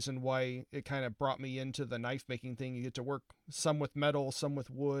part of the reason why it kind of brought me into the knife making thing. You get to work some with metal, some with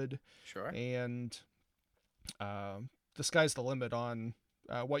wood. Sure. And the sky's the limit on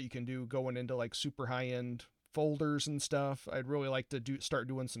what you can do going into like super high end folders and stuff. I'd really like to start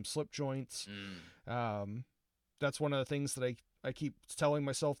doing some slip joints. That's one of the things that I keep telling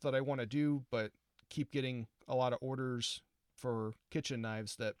myself that I want to do, but keep getting a lot of orders for kitchen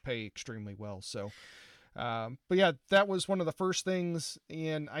knives that pay extremely well. So but yeah, that was one of the first things.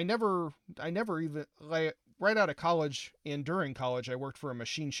 And I never even, like, right out of college and during college, I worked for a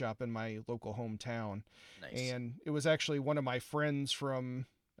machine shop in my local hometown. Nice. And it was actually one of my friends from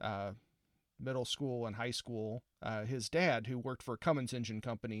middle school and high school, his dad, who worked for Cummins Engine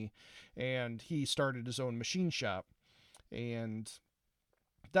Company, and he started his own machine shop. And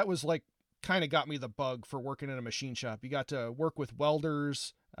that was like kind of got me the bug for working in a machine shop. You got to work with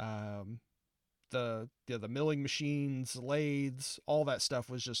welders, the milling machines, lathes, all that stuff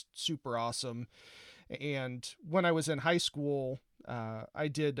was just super awesome. And when I was in high school, I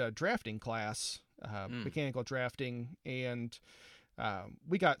did a drafting class, mechanical drafting, and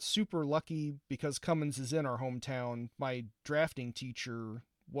we got super lucky because Cummins is in our hometown. My drafting teacher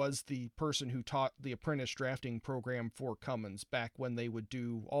was the person who taught the apprentice drafting program for Cummins back when they would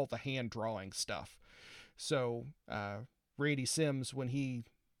do all the hand drawing stuff. So Randy Sims, when he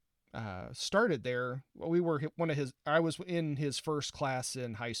started there, I was in his first class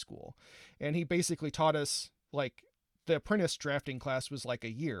in high school, and he basically taught us, like, the apprentice drafting class was like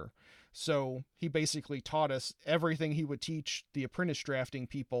a year. So he basically taught us everything he would teach the apprentice drafting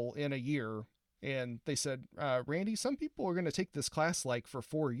people in a year. And they said, Randy, some people are going to take this class like for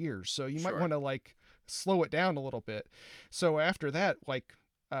 4 years. So you might want to like slow it down a little bit. So after that, like,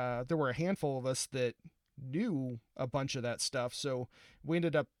 there were a handful of us that knew a bunch of that stuff. So we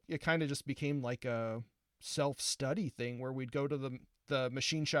ended up, it kind of just became like a self-study thing where we'd go to the the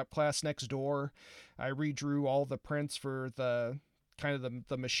machine shop class next door. I redrew all the prints for the kind of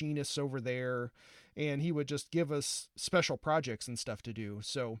the machinists over there, and he would just give us special projects and stuff to do.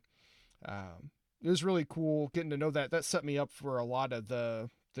 So it was really cool getting to know that. That set me up for a lot of the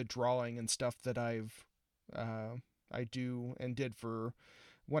drawing and stuff that I do and did for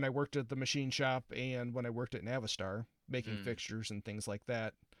when I worked at the machine shop and when I worked at Navistar, making fixtures and things like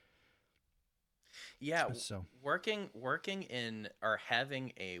that. Yeah, So working in or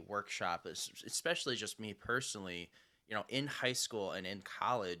having a workshop, especially just me personally, in high school and in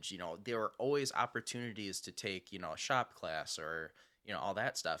college, there were always opportunities to take, a shop class or, all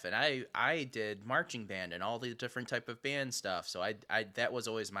that stuff. And I did marching band and all the different type of band stuff. So I that was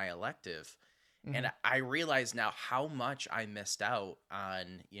always my elective. And I realize now how much I missed out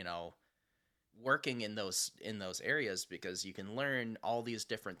on, working in those areas, because you can learn all these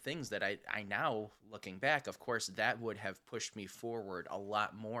different things that I now, looking back, of course, that would have pushed me forward a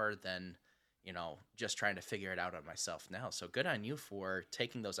lot more than, just trying to figure it out on myself now. So good on you for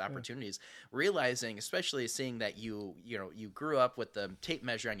taking those opportunities, realizing, especially seeing that you grew up with the tape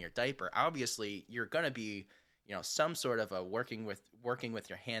measure on your diaper. Obviously you're going to be, some sort of a working with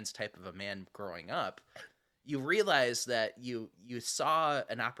your hands type of a man growing up. You realize that you saw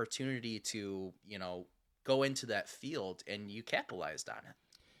an opportunity to, go into that field, and you capitalized on it.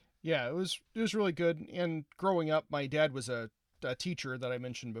 Yeah, it was really good. And growing up, my dad was a teacher that I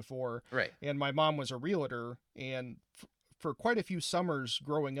mentioned before. Right. And my mom was a realtor. And for quite a few summers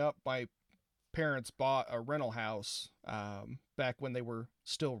growing up, my parents bought a rental house back when they were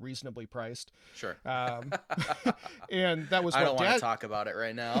still reasonably priced. Sure. And that was I what don't want to talk about it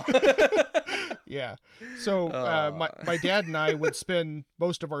right now. Yeah. So my dad and I would spend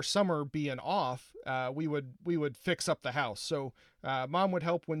most of our summer being off. We would fix up the house. So mom would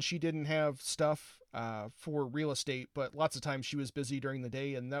help when she didn't have stuff for real estate, but lots of times she was busy during the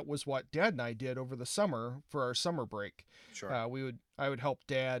day, and that was what dad and I did over the summer for our summer break. Sure. I would help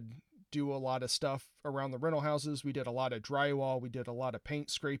dad do a lot of stuff around the rental houses. We did a lot of drywall. We did a lot of paint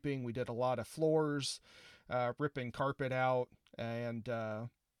scraping. We did a lot of floors, ripping carpet out, and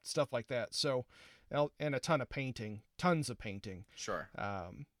stuff like that. So, and a ton of painting, tons of painting. Sure.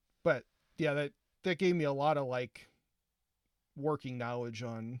 But yeah, that gave me a lot of like working knowledge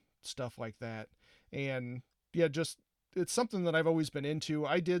on stuff like that. And yeah, just, it's something that I've always been into.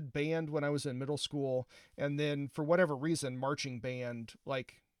 I did band when I was in middle school, and then for whatever reason, marching band,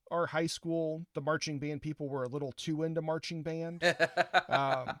 like our high school, the marching band people were a little too into marching band.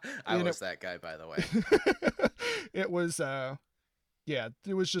 I was that guy, by the way. It was, yeah,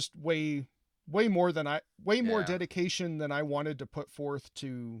 it was just way more dedication than I wanted to put forth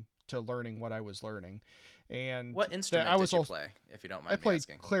to learning what I was learning. And what instrument did you play, if you don't mind I played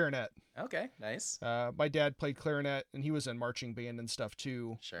asking? clarinet. Okay, nice. My dad played clarinet, and he was in marching band and stuff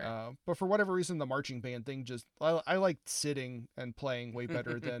too. Sure. But for whatever reason, the marching band thing I liked sitting and playing way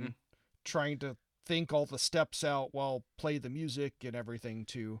better than trying to think all the steps out while play the music and everything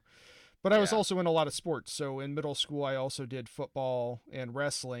too. But I was also in a lot of sports. So in middle school, I also did football and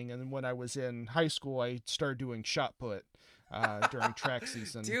wrestling. And when I was in high school, I started doing shot put during track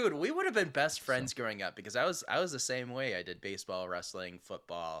season. Dude, we would have been best friends growing up, because I was the same way. I did baseball, wrestling,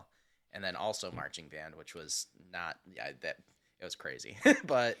 football, and then also marching band, which was not, it was crazy.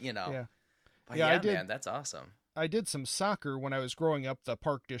 But, Yeah. But Yeah, I did. Man, that's awesome. I did some soccer when I was growing up. The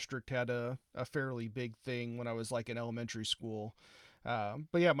Park District had a fairly big thing when I was like in elementary school.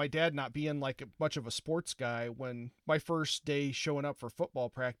 But yeah, my dad not being like much of a sports guy, when my first day showing up for football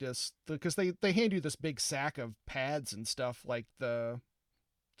practice, because they hand you this big sack of pads and stuff, like I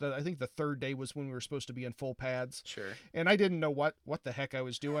think the third day was when we were supposed to be in full pads. Sure. And I didn't know what the heck I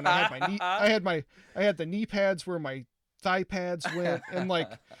was doing. I had my knee, I had the knee pads where my thigh pads went, and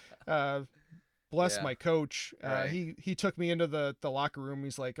like, bless my coach. Right. He took me into the locker room.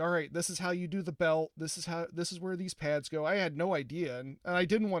 He's like, all right, this is how you do the belt. This is where these pads go. I had no idea. And I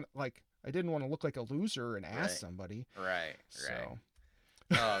didn't want to look like a loser and ask somebody. Right. So.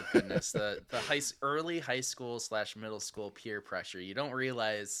 Oh goodness. The early high school / middle school peer pressure. You don't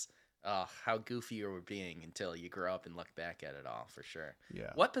realize how goofy you were being until you grow up and look back at it all, for sure.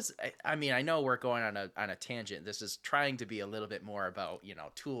 Yeah. I mean, I know we're going on a tangent. This is trying to be a little bit more about,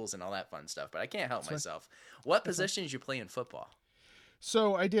 tools and all that fun stuff, but I can't help myself. What position did you play in football?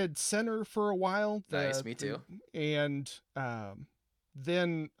 So I did center for a while. Nice, me too. And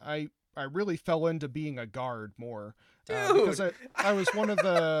then I really fell into being a guard more. Dude. Because I was one of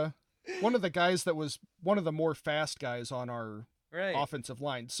the guys that was one of the more fast guys on our offensive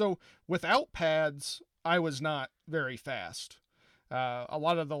line. So without pads, I was not very fast. A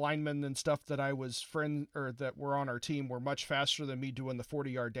lot of the linemen and stuff that I was that were on our team were much faster than me doing the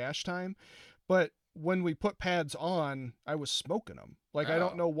 40-yard dash time. But when we put pads on, I was smoking them. Like, I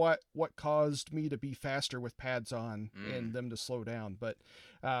don't know what caused me to be faster with pads on and them to slow down. But,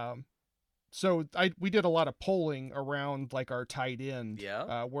 so we did a lot of polling around like our tight end,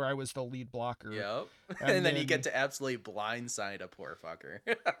 where I was the lead blocker. Yep. And then you get to absolutely blindside a poor fucker.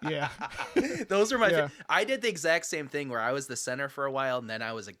 Yeah. Those are my, I did the exact same thing where I was the center for a while and then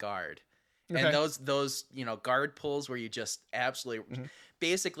I was a guard. Okay. And those, guard pulls where you just absolutely,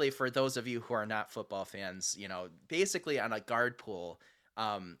 basically for those of you who are not football fans, basically on a guard pull,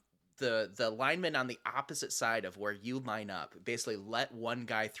 the lineman on the opposite side of where you line up basically let one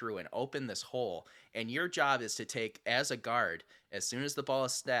guy through and open this hole. And your job is to take, as a guard, as soon as the ball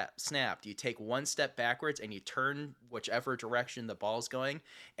is snapped, you take one step backwards and you turn whichever direction the ball's going.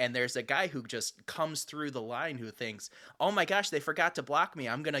 And there's a guy who just comes through the line who thinks, oh my gosh, they forgot to block me.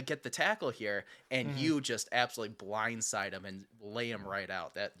 I'm going to get the tackle here. And you just absolutely blindside him and lay him right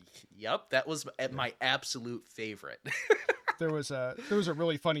out. That was my absolute favorite. There was a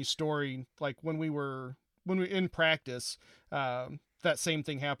really funny story. Like when we were in practice, that same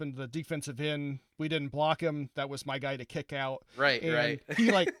thing happened. The defensive end, we didn't block him. That was my guy to kick out. Right.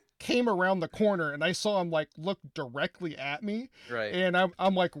 He like came around the corner and I saw him like look directly at me. Right. And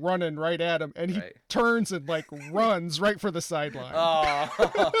I'm like running right at him and he turns and like runs right for the sideline.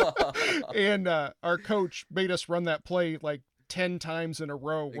 Oh. And our coach made us run that play like 10 times in a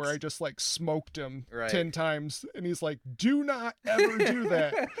row where I just like smoked him 10 times. And he's like, do not ever do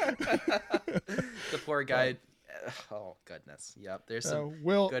that. The poor guy. Oh goodness. Yep. There's some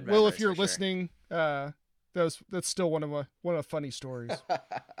Will, good Will, if you're sure. listening, that's still one of the funny stories.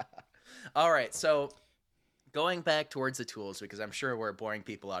 All right. So going back towards the tools, because I'm sure we're boring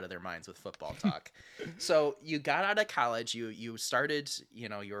people out of their minds with football talk. So you got out of college, you started,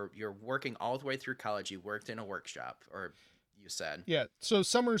 you're working all the way through college. You worked in a workshop, or you said. Yeah. So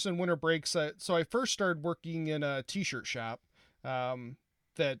summers and winter breaks. So I first started working in a t-shirt shop.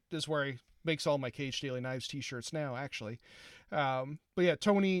 That is where I makes all my Cage Daily Knives t-shirts now, actually. But yeah,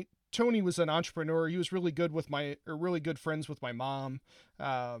 Tony was an entrepreneur. He was really good friends with my mom.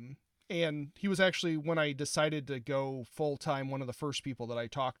 And he was actually, when I decided to go full time, one of the first people that I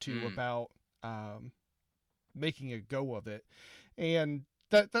talked to about, making a go of it. And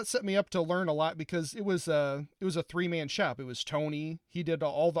that set me up to learn a lot because it was a 3-man shop. It was Tony. He did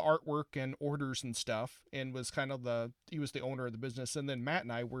all the artwork and orders and stuff and was he was the owner of the business. And then Matt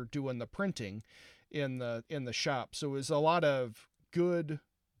and I were doing the printing in the shop. So it was a lot of good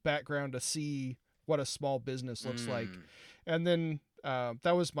background to see what a small business looks like. And then,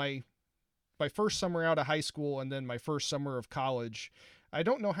 that was my first summer out of high school and then my first summer of college. I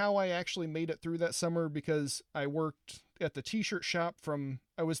don't know how I actually made it through that summer because I worked at the t-shirt shop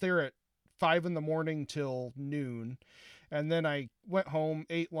I was there at 5 a.m. till noon. And then I went home,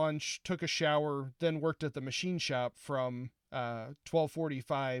 ate lunch, took a shower, then worked at the machine shop from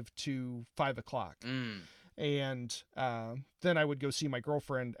 12:45 to 5 o'clock. And then I would go see my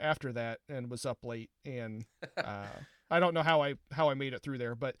girlfriend after that and was up late. And I don't know how I made it through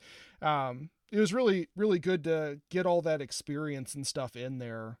there, but it was really, really good to get all that experience and stuff in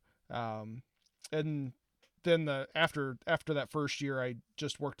there. And then after that first year, I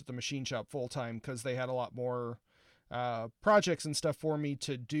just worked at the machine shop full time because they had a lot more projects and stuff for me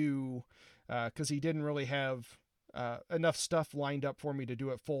to do because he didn't really have enough stuff lined up for me to do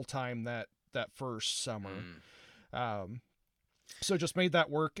it full time that first summer. So just made that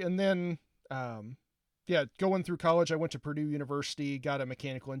work. And then, going through college, I went to Purdue University, got a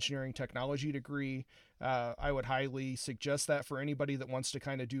mechanical engineering technology degree. I would highly suggest that for anybody that wants to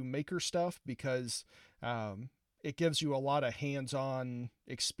kind of do maker stuff because it gives you a lot of hands-on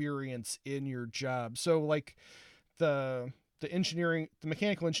experience in your job. So like the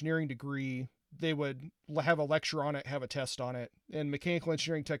mechanical engineering degree, they would have a lecture on it, have a test on it. In mechanical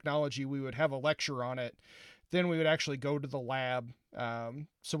engineering technology, we would have a lecture on it. Then we would actually go to the lab.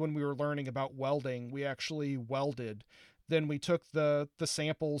 So when we were learning about welding, we actually welded. Then we took the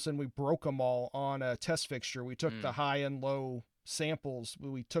samples and we broke them all on a test fixture. We took the high and low samples.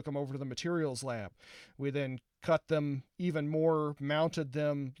 We took them over to the materials lab. We then cut them even more, mounted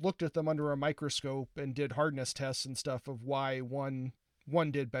them, looked at them under a microscope, and did hardness tests and stuff of why one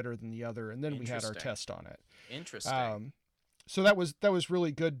did better than the other. And then we had our test on it. Interesting. So that was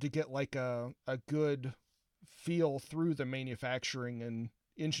really good to get like a good feel through the manufacturing and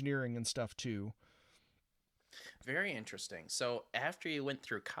engineering and stuff too. Very interesting. So after you went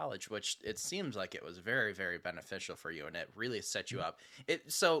through college, which it seems like it was very, very beneficial for you and it really set you up.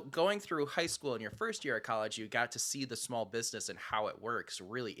 So going through high school in your first year of college, you got to see the small business and how it works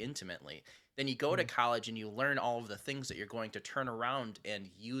really intimately. Then you go to Mhm. college and you learn all of the things that you're going to turn around and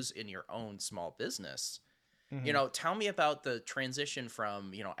use in your own small business. Mhm. Tell me about the transition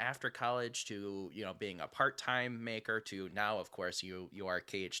from, after college to, being a part-time maker to now, of course, you are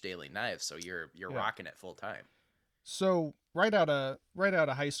KH Daily Knives, so you're Yeah. rocking it full time. So right out of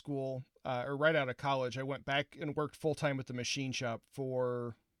high school, or right out of college, I went back and worked full time at the machine shop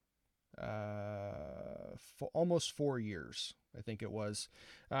for almost 4 years. I think it was.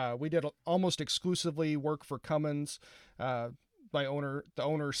 We did almost exclusively work for Cummins. Uh, the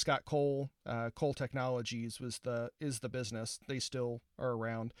owner Scott Cole, Cole Technologies is the business. They still are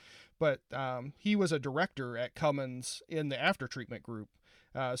around, but he was a director at Cummins in the after treatment group.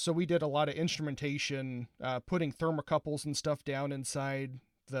 So we did a lot of instrumentation, putting thermocouples and stuff down inside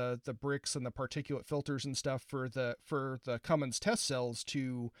the bricks and the particulate filters and stuff for the Cummins test cells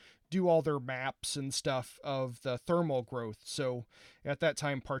to do all their maps and stuff of the thermal growth. So at that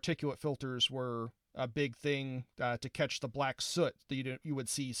time, particulate filters were a big thing to catch the black soot that you would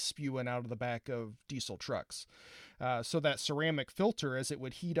see spewing out of the back of diesel trucks. So that ceramic filter, as it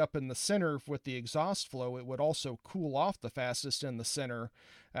would heat up in the center with the exhaust flow, it would also cool off the fastest in the center,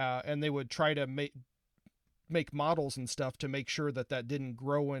 and they would try to make models and stuff to make sure that that didn't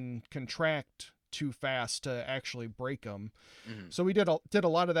grow and contract too fast to actually break them. Hmm. So we did a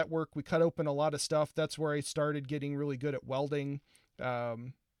lot of that work. We cut open a lot of stuff. That's where I started getting really good at welding.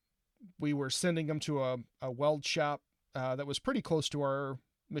 Um, we were sending them to a weld shop that was pretty close to our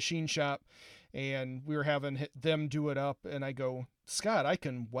machine shop, and we were having them do it up. And I go, Scott, I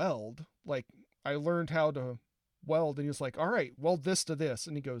can weld. Like, I learned how to weld. And he was like, all right, weld this to this.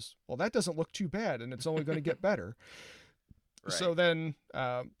 And he goes, well, that doesn't look too bad, and it's only going to get better. Right. So then,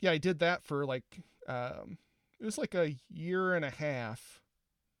 yeah, I did that for it was like a year and a half,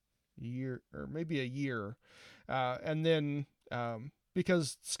 year or maybe a year, and then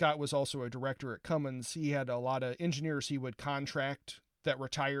because Scott was also a director at Cummins, he had a lot of engineers he would contract that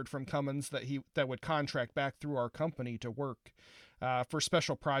retired from Cummins that would contract back through our company to work for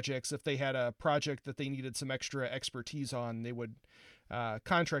special projects. If they had a project that they needed some extra expertise on, they would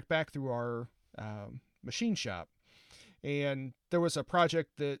contract back through our machine shop. And there was a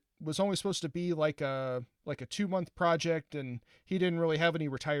project that was only supposed to be like a 2 month project, and he didn't really have any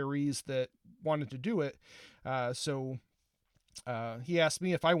retirees that wanted to do it. So he asked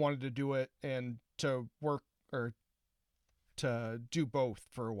me if I wanted to do it and to work or to do both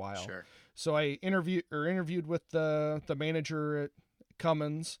for a while. Sure. So I interviewed with the manager at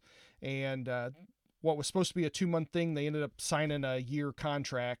Cummins, and what was supposed to be a 2 month thing, they ended up signing a year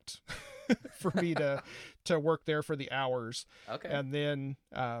contract for me to work there for the hours. Okay. And then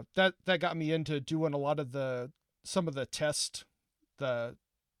that got me into doing a lot of some of the test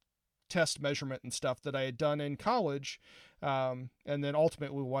measurement and stuff that I had done in college, and then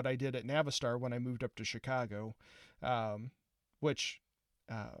ultimately what I did at Navistar when I moved up to Chicago, which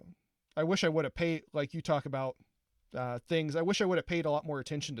I wish I would have paid, like you talk about things. I wish I would have paid a lot more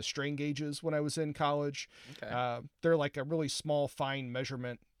attention to strain gauges when I was in college. Okay. They're like a really small, fine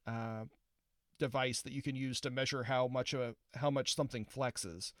measurement device that you can use to measure how much something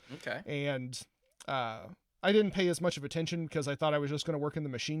flexes. Okay. And I didn't pay as much of attention because I thought I was just going to work in the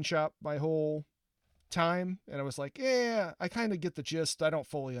machine shop my whole time, and I was like, yeah, I kind of get the gist. I don't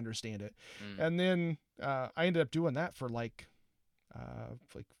fully understand it. Mm. And then I ended up doing that for like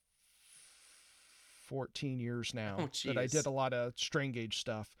 14 years Oh, now that I did jeez. a lot of strain gauge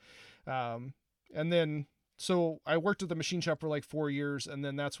stuff. And then so I worked at the machine shop for like 4 years, and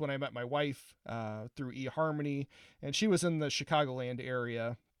then that's when I met my wife through eHarmony, and she was in the Chicagoland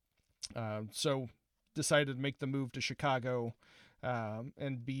area. So decided to make the move to Chicago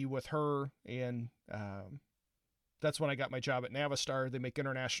and be with her, and that's when I got my job at Navistar. They make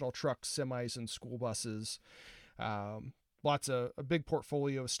international trucks, semis, and school buses. Lots of a big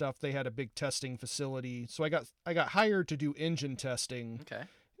portfolio of stuff. They had a big testing facility, so I got hired to do engine testing Okay.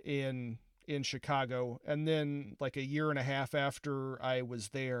 in Chicago, and then like a year and a half after I was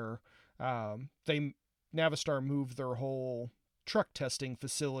there, they Navistar moved their whole truck testing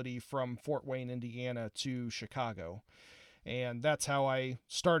facility from Fort Wayne, Indiana to Chicago. And that's how I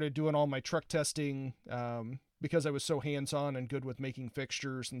started doing all my truck testing. Because I was so hands on and good with making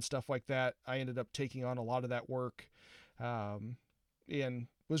fixtures and stuff like that, I ended up taking on a lot of that work, and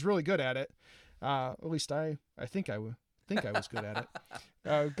was really good at it. At least I think I was good at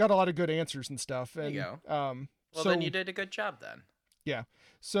it. Got a lot of good answers and stuff. There you And go. Well, then you did a good job then. yeah.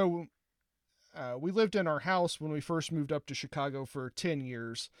 So we lived in our house when we first moved up to Chicago for 10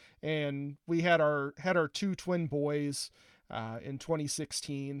 years, and we had our two twin boys in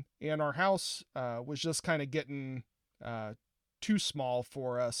 2016, and our house was just kind of getting too small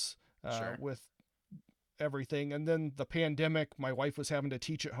for us Sure. with everything. And then the pandemic, my wife was having to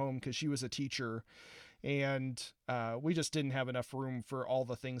teach at home because she was a teacher, and we just didn't have enough room for all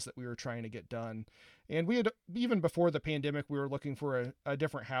the things that we were trying to get done. And we had, even before the pandemic, we were looking for a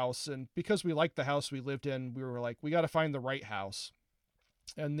different house, and because we liked the house we lived in, we were like, we got to find the right house.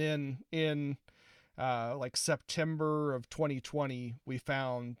 And then in like September of 2020, we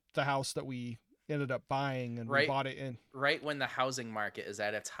found the house that we ended up buying, and we Right. bought it in. Right when the housing market is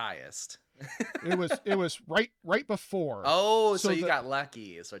at its highest. It was right before. Oh, so So you the- got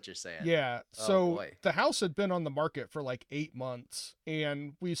lucky, is what you're saying. Yeah. Oh, So boy. the house had been on the market for like 8 months,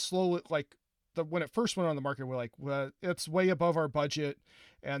 and we slowly, like, when it first went on the market, we're like, well, it's way above our budget.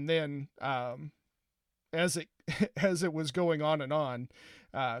 And then as it as it was going on and on,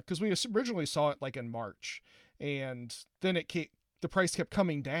 because we originally saw it like in March, and then the price kept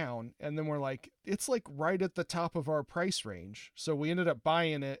coming down, and then we're like, it's like right at the top of our price range. So we ended up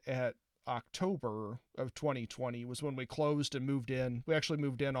buying it at October of 2020 was when we closed and moved in. We actually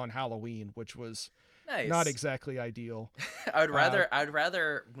moved in on Halloween, which was Nice. not exactly ideal. I'd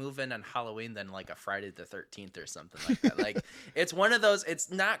rather move in on Halloween than like a Friday the 13th or something like that. Like it's one of those.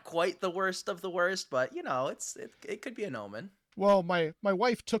 It's not quite the worst of the worst, but you know, it could be an omen. Well, my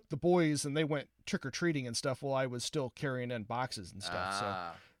wife took the boys and they went trick or treating and stuff while I was still carrying in boxes and stuff. So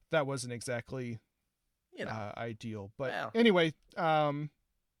Ah, that wasn't exactly you know. ideal. But Well. anyway,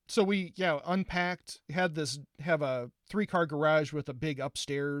 so we unpacked, have a 3-car garage with a big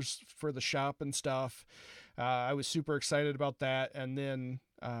upstairs for the shop and stuff. I was super excited about that. And then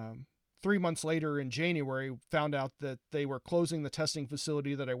 3 months later in January, found out that they were closing the testing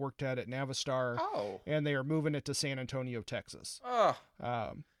facility that I worked at Navistar, Oh. and they are moving it to San Antonio, Texas. Oh.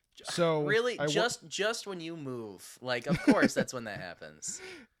 So Really, I just when you move, like, of course, that's when that happens.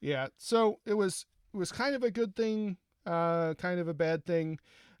 Yeah, so it was kind of a good thing, kind of a bad thing.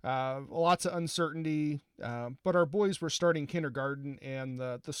 Lots of uncertainty, but our boys were starting kindergarten, and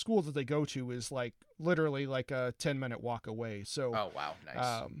the school that they go to is like literally like a 10-minute walk away. So Oh wow,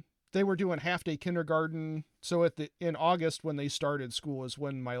 nice. they were doing half-day kindergarten. So in August when they started school is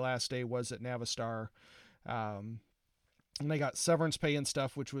when my last day was at Navistar. And they got severance pay and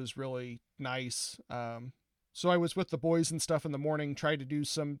stuff, which was really nice. So I was with the boys and stuff in the morning, tried to do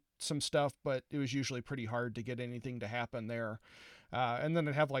some stuff, but it was usually pretty hard to get anything to happen there. And then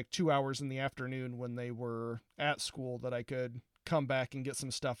I'd have like 2 hours in the afternoon when they were at school that I could come back and get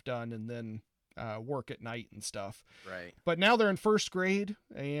some stuff done, and then work at night and stuff. Right. But now they're in first grade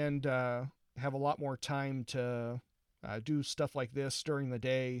and have a lot more time to do stuff like this during the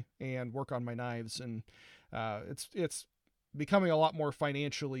day and work on my knives. And it's becoming a lot more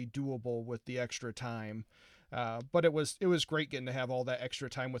financially doable with the extra time. But it was great getting to have all that extra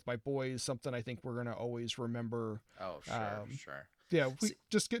time with my boys, something I think we're going to always remember. Oh sure, sure. Yeah,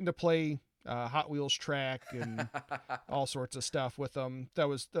 just getting to play Hot Wheels track and all sorts of stuff with them. That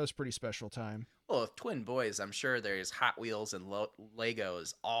was pretty special time. Well, with twin boys, I'm sure there's Hot Wheels and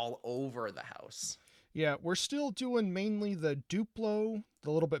Legos all over the house. Yeah, we're still doing mainly the Duplo,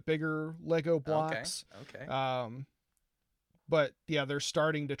 the little bit bigger Lego blocks. Okay. But yeah, they're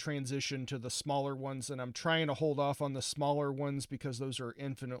starting to transition to the smaller ones, and I'm trying to hold off on the smaller ones because those are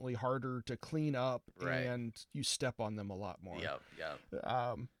infinitely harder to clean up, Right. and you step on them a lot more. Yep.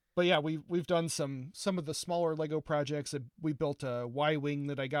 But yeah, we've done some of the smaller Lego projects. We built a Y-wing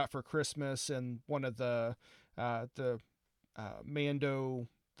that I got for Christmas, and one of the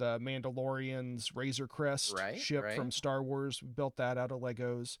Mandalorian's Razor Crest Right, ship right. from Star Wars. We built that out of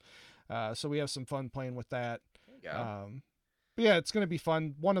Legos. So we have some fun playing with that. There you go. But yeah, it's going to be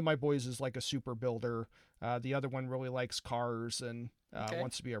fun. One of my boys is like a super builder. The other one really likes cars and Okay.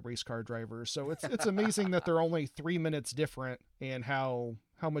 wants to be a race car driver. So it's amazing that they're only 3 minutes different and how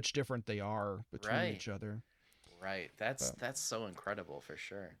much different they are between Right. each other. Right. That's so incredible for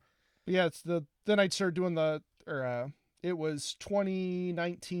sure. But yeah, then I started doing it was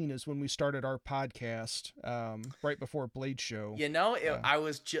 2019 is when we started our podcast, right before Blade Show. You know, I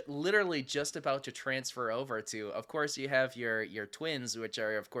was literally just about to transfer over to, of course, you have your twins, which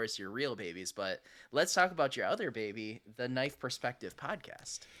are, of course, your real babies, but let's talk about your other baby, the Knife Perspective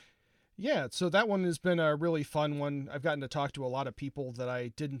podcast. Yeah, so that one has been a really fun one. I've gotten to talk to a lot of people that I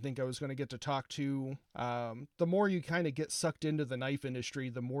didn't think I was going to get to talk to. The more you kind of get sucked into the knife industry,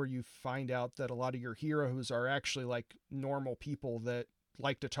 the more you find out that a lot of your heroes are actually like normal people that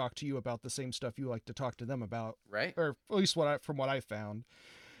like to talk to you about the same stuff you like to talk to them about. Right. Or at least from what I found.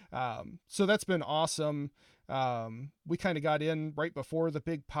 So that's been awesome. We kind of got in right before the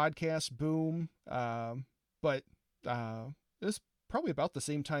big podcast boom, but it was probably about the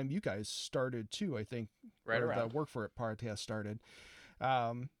same time you guys started too, I think, Right or the around. Work For It podcast started.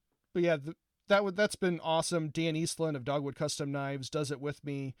 But yeah, that's been awesome. Dan Eastland of Dogwood Custom Knives does it with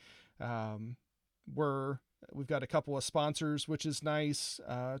me. Um, we've got a couple of sponsors, which is nice,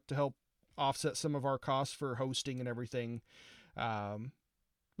 to help offset some of our costs for hosting and everything. But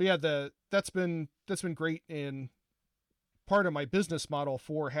yeah, that's been great. And part of my business model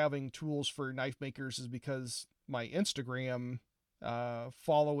for having tools for knife makers is because my Instagram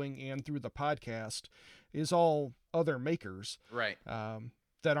following and through the podcast is all other makers, Right.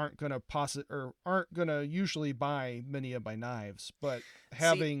 that aren't gonna usually buy many of my knives, but See,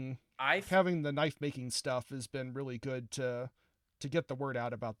 having I've having the knife making stuff has been really good to get the word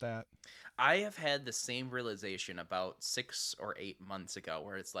out about that. I have had the same realization about 6 or 8 months ago,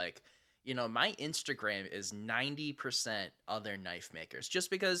 where it's like, my Instagram is 90% other knife makers.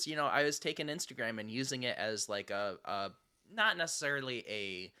 Just because, I was taking Instagram and using it as like a not necessarily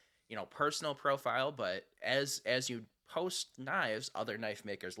a, personal profile, but as you post knives, other knife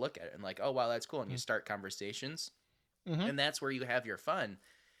makers look at it and like, oh wow, that's cool. And you start conversations, Mm-hmm. and that's where you have your fun.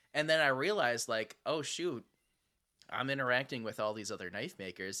 And then I realized, like, oh shoot, I'm interacting with all these other knife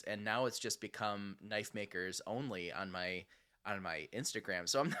makers, and now it's just become knife makers only on my Instagram.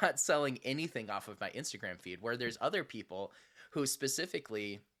 So I'm not selling anything off of my Instagram feed, where there's other people who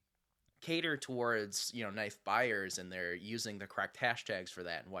specifically cater towards, knife buyers, and they're using the correct hashtags for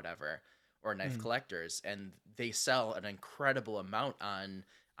that and whatever, or knife Mm-hmm. collectors, and they sell an incredible amount on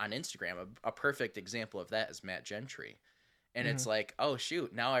Instagram. A perfect example of that is Matt Gentry. And Mm-hmm. it's like, oh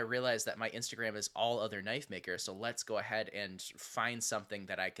shoot, now I realize that my Instagram is all other knife makers, so let's go ahead and find something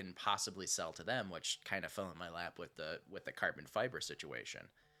that I can possibly sell to them, which kind of fell in my lap with the carbon fiber situation.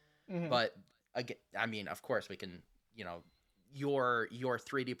 Mm-hmm. But again, I mean, of course we can, you know, your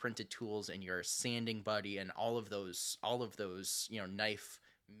 3D printed tools and your sanding buddy and all of those, knife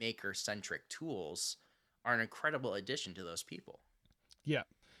maker centric tools are an incredible addition to those people. Yeah.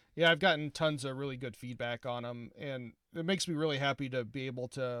 Yeah, I've gotten tons of really good feedback on them, and it makes me really happy to be able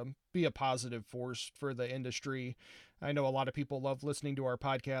to be a positive force for the industry. I know a lot of people love listening to our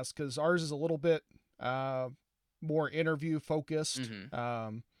podcast because ours is a little bit uh, more interview focused,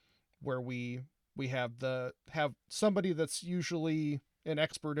 Mm-hmm. where we have somebody that's usually an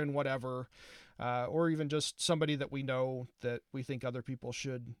expert in whatever, or even just somebody that we know that we think other people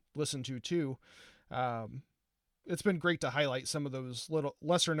should listen to too. Um, it's been great to highlight some of those little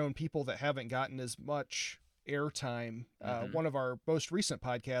lesser known people that haven't gotten as much airtime. Mm-hmm. One of our most recent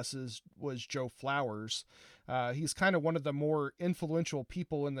podcasts was Joe Flowers. He's kind of one of the more influential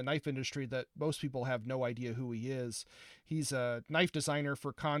people in the knife industry that most people have no idea who he is. He's a knife designer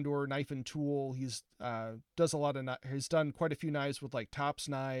for Condor Knife and Tool. He's he's done quite a few knives with like Tops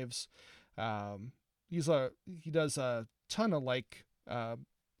knives. Um, he does a ton of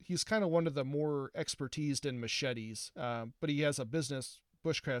he's kind of one of the more expertised in machetes, but he has a business,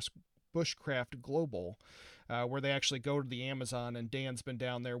 Bushcraft Global, where they actually go to the Amazon, and Dan's been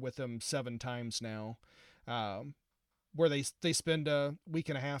down there with them 7 times now, um, where they spend a week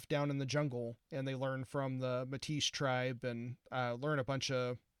and a half down in the jungle, and they learn from the Matisse tribe and learn a bunch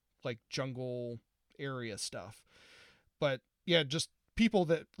of like jungle area stuff. But yeah, just people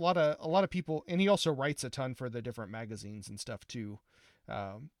that a lot of people, and he also writes a ton for the different magazines and stuff too.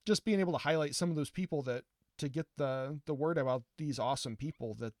 Just being able to highlight some of those people that to get the word about these awesome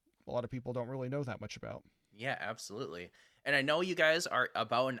people that a lot of people don't really know that much about. Yeah, absolutely. And I know you guys are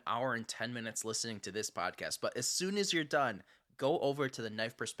about an hour and 10 minutes listening to this podcast, but as soon as you're done, go over to the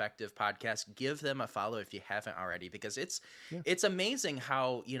Knife Perspective podcast, give them a follow if you haven't already, because it's Yeah. it's amazing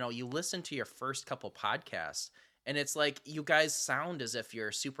how, you listen to your first couple podcasts, and it's like you guys sound as if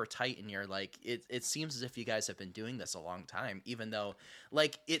you're super tight, and you're like it seems as if you guys have been doing this a long time, even though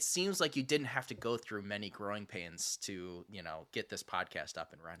like it seems like you didn't have to go through many growing pains to, get this podcast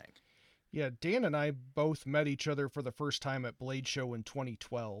up and running. Yeah, Dan and I both met each other for the first time at Blade Show in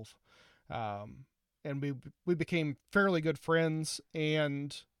 2012. Um, and we became fairly good friends,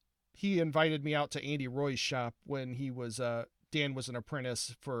 and he invited me out to Andy Roy's shop when Dan was an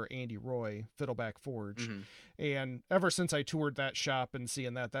apprentice for Andy Roy, Fiddleback Forge. Hmm. And ever since I toured that shop and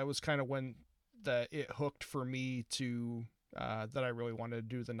seeing that was kind of when it hooked for me to that I really wanted to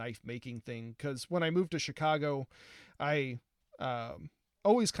do the knife making thing. Because when I moved to Chicago, I um,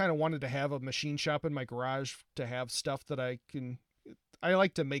 always kind of wanted to have a machine shop in my garage to have stuff that I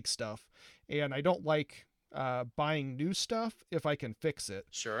like to make stuff, and I don't like buying new stuff if I can fix it.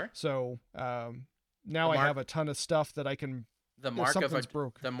 Sure. So now Well, I Mark, have a ton of stuff that I can The Yeah, mark of a something's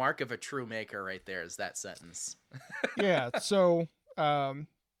broke. the mark of a true maker right there is that sentence. Yeah, so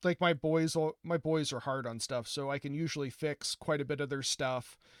like my boys are hard on stuff, so I can usually fix quite a bit of their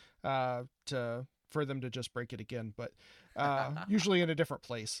stuff to for them to just break it again, but usually in a different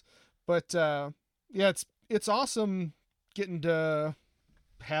place. But yeah, it's awesome getting to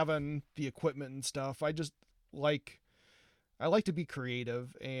having the equipment and stuff. Like I like to be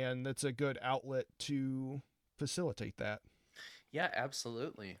creative, and it's a good outlet to facilitate that. Yeah,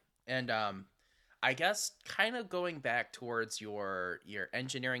 absolutely. And I guess kind of going back towards your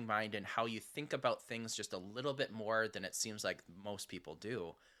engineering mind and how you think about things just a little bit more than it seems like most people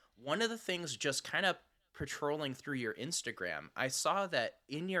do. One of the things just kind of patrolling through your Instagram, I saw that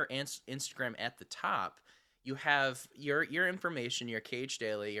in your Instagram at the top, you have your information, your Cage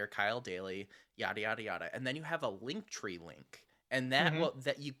Daily, your Kyle Daily, yada yada yada, and then you have a Linktree link. And that Hmm. will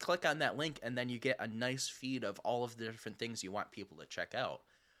that you click on that link and then you get a nice feed of all of the different things you want people to check out.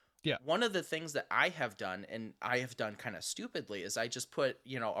 Yeah. One of the things that I have done, and I have done kind of stupidly, is I just put,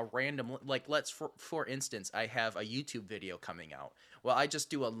 a random, like, for instance, I have a YouTube video coming out. Well, I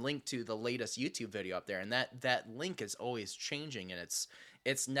just do a link to the latest YouTube video up there, and that link is always changing, and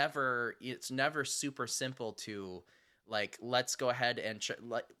it's never super simple to, like, let's go ahead and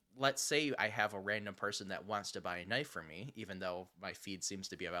let's say I have a random person that wants to buy a knife from me, even though my feed seems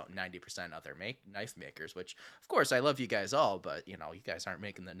to be about 90% other knife makers, which, of course, I love you guys all, but, you guys aren't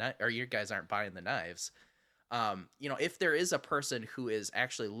making the knife, or you guys aren't buying the knives. If there is a person who is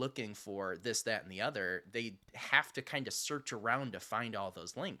actually looking for this, that, and the other, they have to kind of search around to find all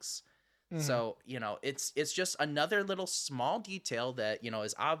those links. Hmm. So, it's just another little small detail that,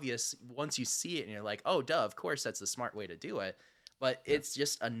 is obvious once you see it and you're like, oh, duh, of course, that's the smart way to do it. But Yeah. it's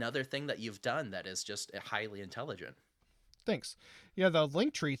just another thing that you've done that is just highly intelligent. Thanks. Yeah, the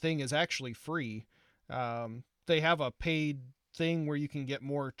Linktree thing is actually free. They have a paid thing where you can get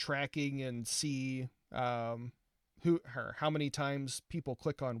more tracking and see how many times people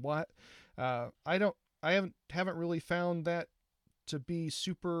click on what. I haven't really found that to be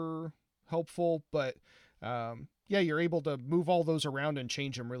super helpful, but yeah, you're able to move all those around and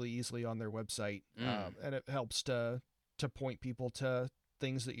change them really easily on their website, and it helps to point people to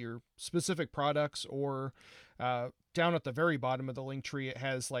things that your specific products, or down at the very bottom of the link tree, it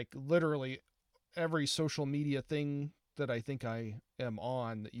has like literally every social media thing that I think I am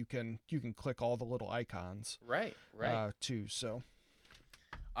on, that you can click all the little icons Right, right. too. So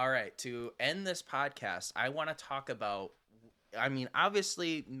All right, to end this podcast, I want to talk about. I mean,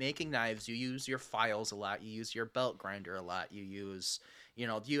 obviously, making knives, you use your files a lot, you use your belt grinder a lot, you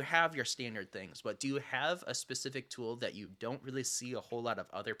have your standard things, but do you have a specific tool that you don't really see a whole lot of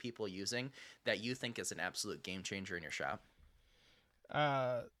other people using that you think is an absolute game changer in your shop?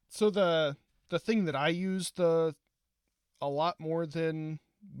 so the thing that I use the a lot more than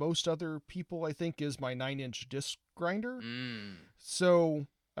most other people, I think, is my 9-inch disc grinder. Mm, So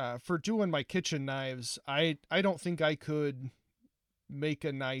for doing my kitchen knives, I don't think I could make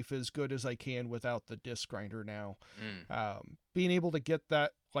a knife as good as I can without the disc grinder now. mm. Being able to get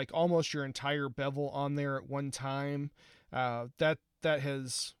that, like, almost your entire bevel on there at one time, that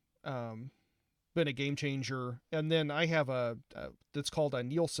has been a game changer. And then I have a that's called a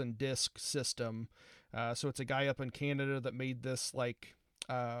Nielsen disc system. So it's a guy up in Canada that made this like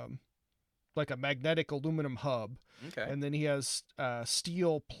a magnetic aluminum hub, Okay. and then he has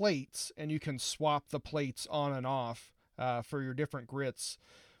steel plates, and you can swap the plates on and off for your different grits.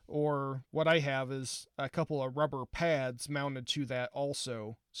 Or what I have is a couple of rubber pads mounted to that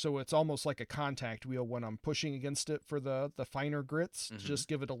also, so it's almost like a contact wheel when I'm pushing against it for the finer grits, to Mhm. just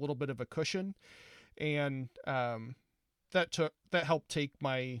give it a little bit of a cushion. And that helped take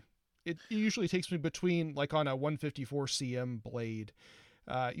my. It usually takes me between, like, on a 154 cm blade.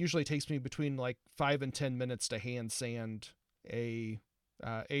 It usually takes me between like 5 and 10 minutes to hand sand a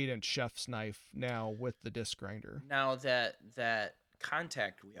 8-inch chef's knife now with the disc grinder. Now that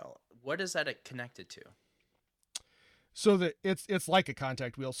contact wheel, what is that connected to? So that it's like a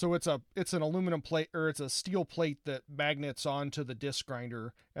contact wheel. So it's an aluminum plate, or it's a steel plate that magnets onto the disc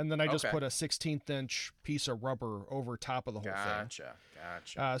grinder, and then I just Okay. put a 16th inch piece of rubber over top of the whole thing.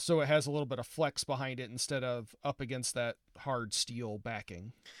 Gotcha. So it has a little bit of flex behind it instead of up against that hard steel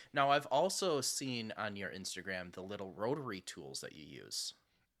backing. Now, I've also seen on your Instagram the little rotary tools that you use.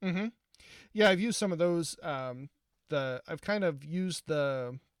 Mm-hmm. Yeah, I've used some of those. I've kind of used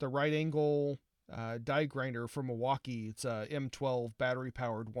the right angle die grinder from Milwaukee. It's a M12 battery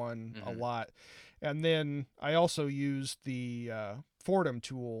powered one, a Mhm. lot. And then I also used the Fordham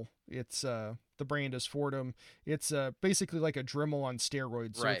tool. It's the brand is Fordham. It's basically like a Dremel on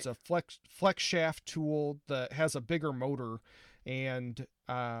steroids. So Right. it's a flex shaft tool that has a bigger motor, and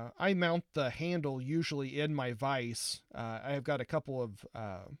I mount the handle usually in my vise. I have got a couple of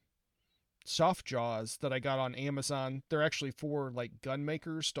soft jaws that I got on Amazon. They're actually for like gun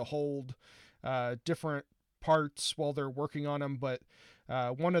makers to hold different parts while they're working on them, but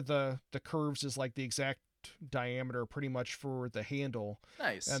one of the curves is like the exact diameter pretty much for the handle.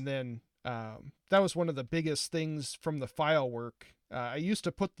 Nice. And then that was one of the biggest things from the file work. I used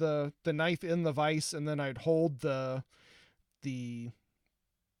to put the knife in the vise, and then I'd hold the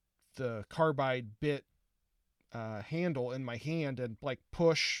carbide bit handle in my hand and like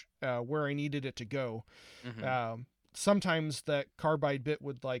push where I needed it to go. Mm-hmm. Sometimes that carbide bit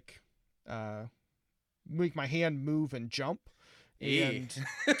would like make my hand move and jump, and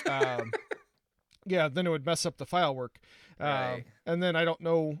yeah, then it would mess up the file work. Right. And then I don't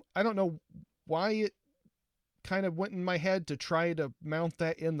know why it kind of went in my head to try to mount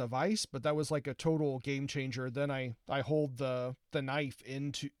that in the vise, but that was like a total game changer. Then I hold the knife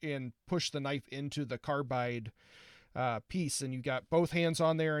into and push the knife into the carbide piece, and you got both hands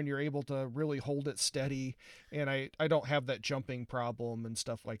on there, and you're able to really hold it steady. And I don't have that jumping problem and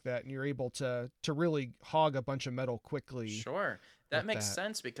stuff like that. And you're able to really hog a bunch of metal quickly. Sure. That with makes that.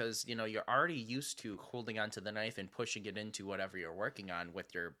 sense because, you're already used to holding onto the knife and pushing it into whatever you're working on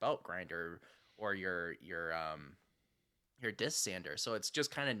with your belt grinder or your disc sander. So it's just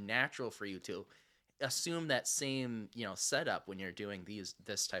kind of natural for you to assume that same, setup when you're doing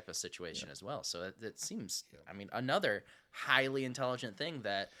this type of situation as well. So it seems, I mean, another highly intelligent thing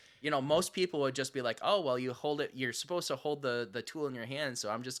that, most people would just be like, oh, well, you hold it, you're supposed to hold the tool in your hand, so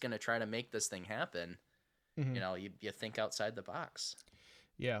I'm just going to try to make this thing happen. Mhm. You think outside the box.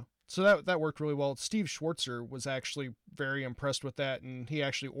 Yeah. So that worked really well. Steve Schwartzer was actually very impressed with that, and he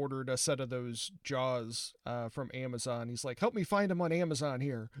actually ordered a set of those jaws from Amazon. He's like, "Help me find them on Amazon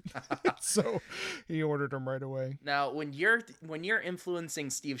here." So he ordered them right away. Now, when you're influencing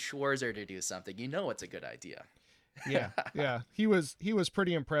Steve Schwarzer to do something, it's a good idea. Yeah. He was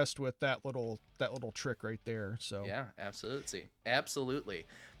pretty impressed with that little trick right there. So Yeah, absolutely.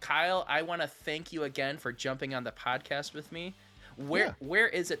 Kyle, I want to thank you again for jumping on the podcast with me. Where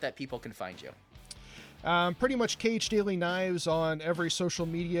is it that people can find you? Pretty much Cage Daily Knives on every social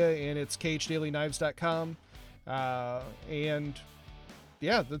media, and it's cagedailyKnives.com. And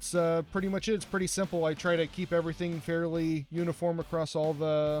yeah, that's pretty much it. It's pretty simple. I try to keep everything fairly uniform across all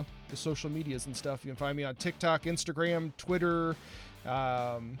the social medias and stuff. You can find me on TikTok, Instagram, Twitter,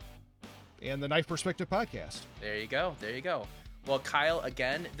 and the Knife Perspective podcast. There you go. Well, Kyle,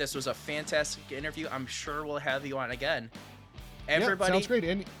 again, this was a fantastic interview. I'm sure we'll have you on again. Everybody, yeah, sounds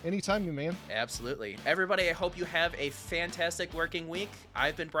great. Anytime, man. Absolutely. Everybody, I hope you have a fantastic working week.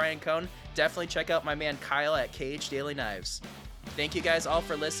 I've been Brian Cohn. Definitely check out my man Kyle at Cage Daily Knives. Thank you guys all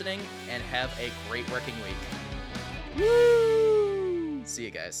for listening, and have a great working week. Woo! See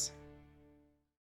you guys.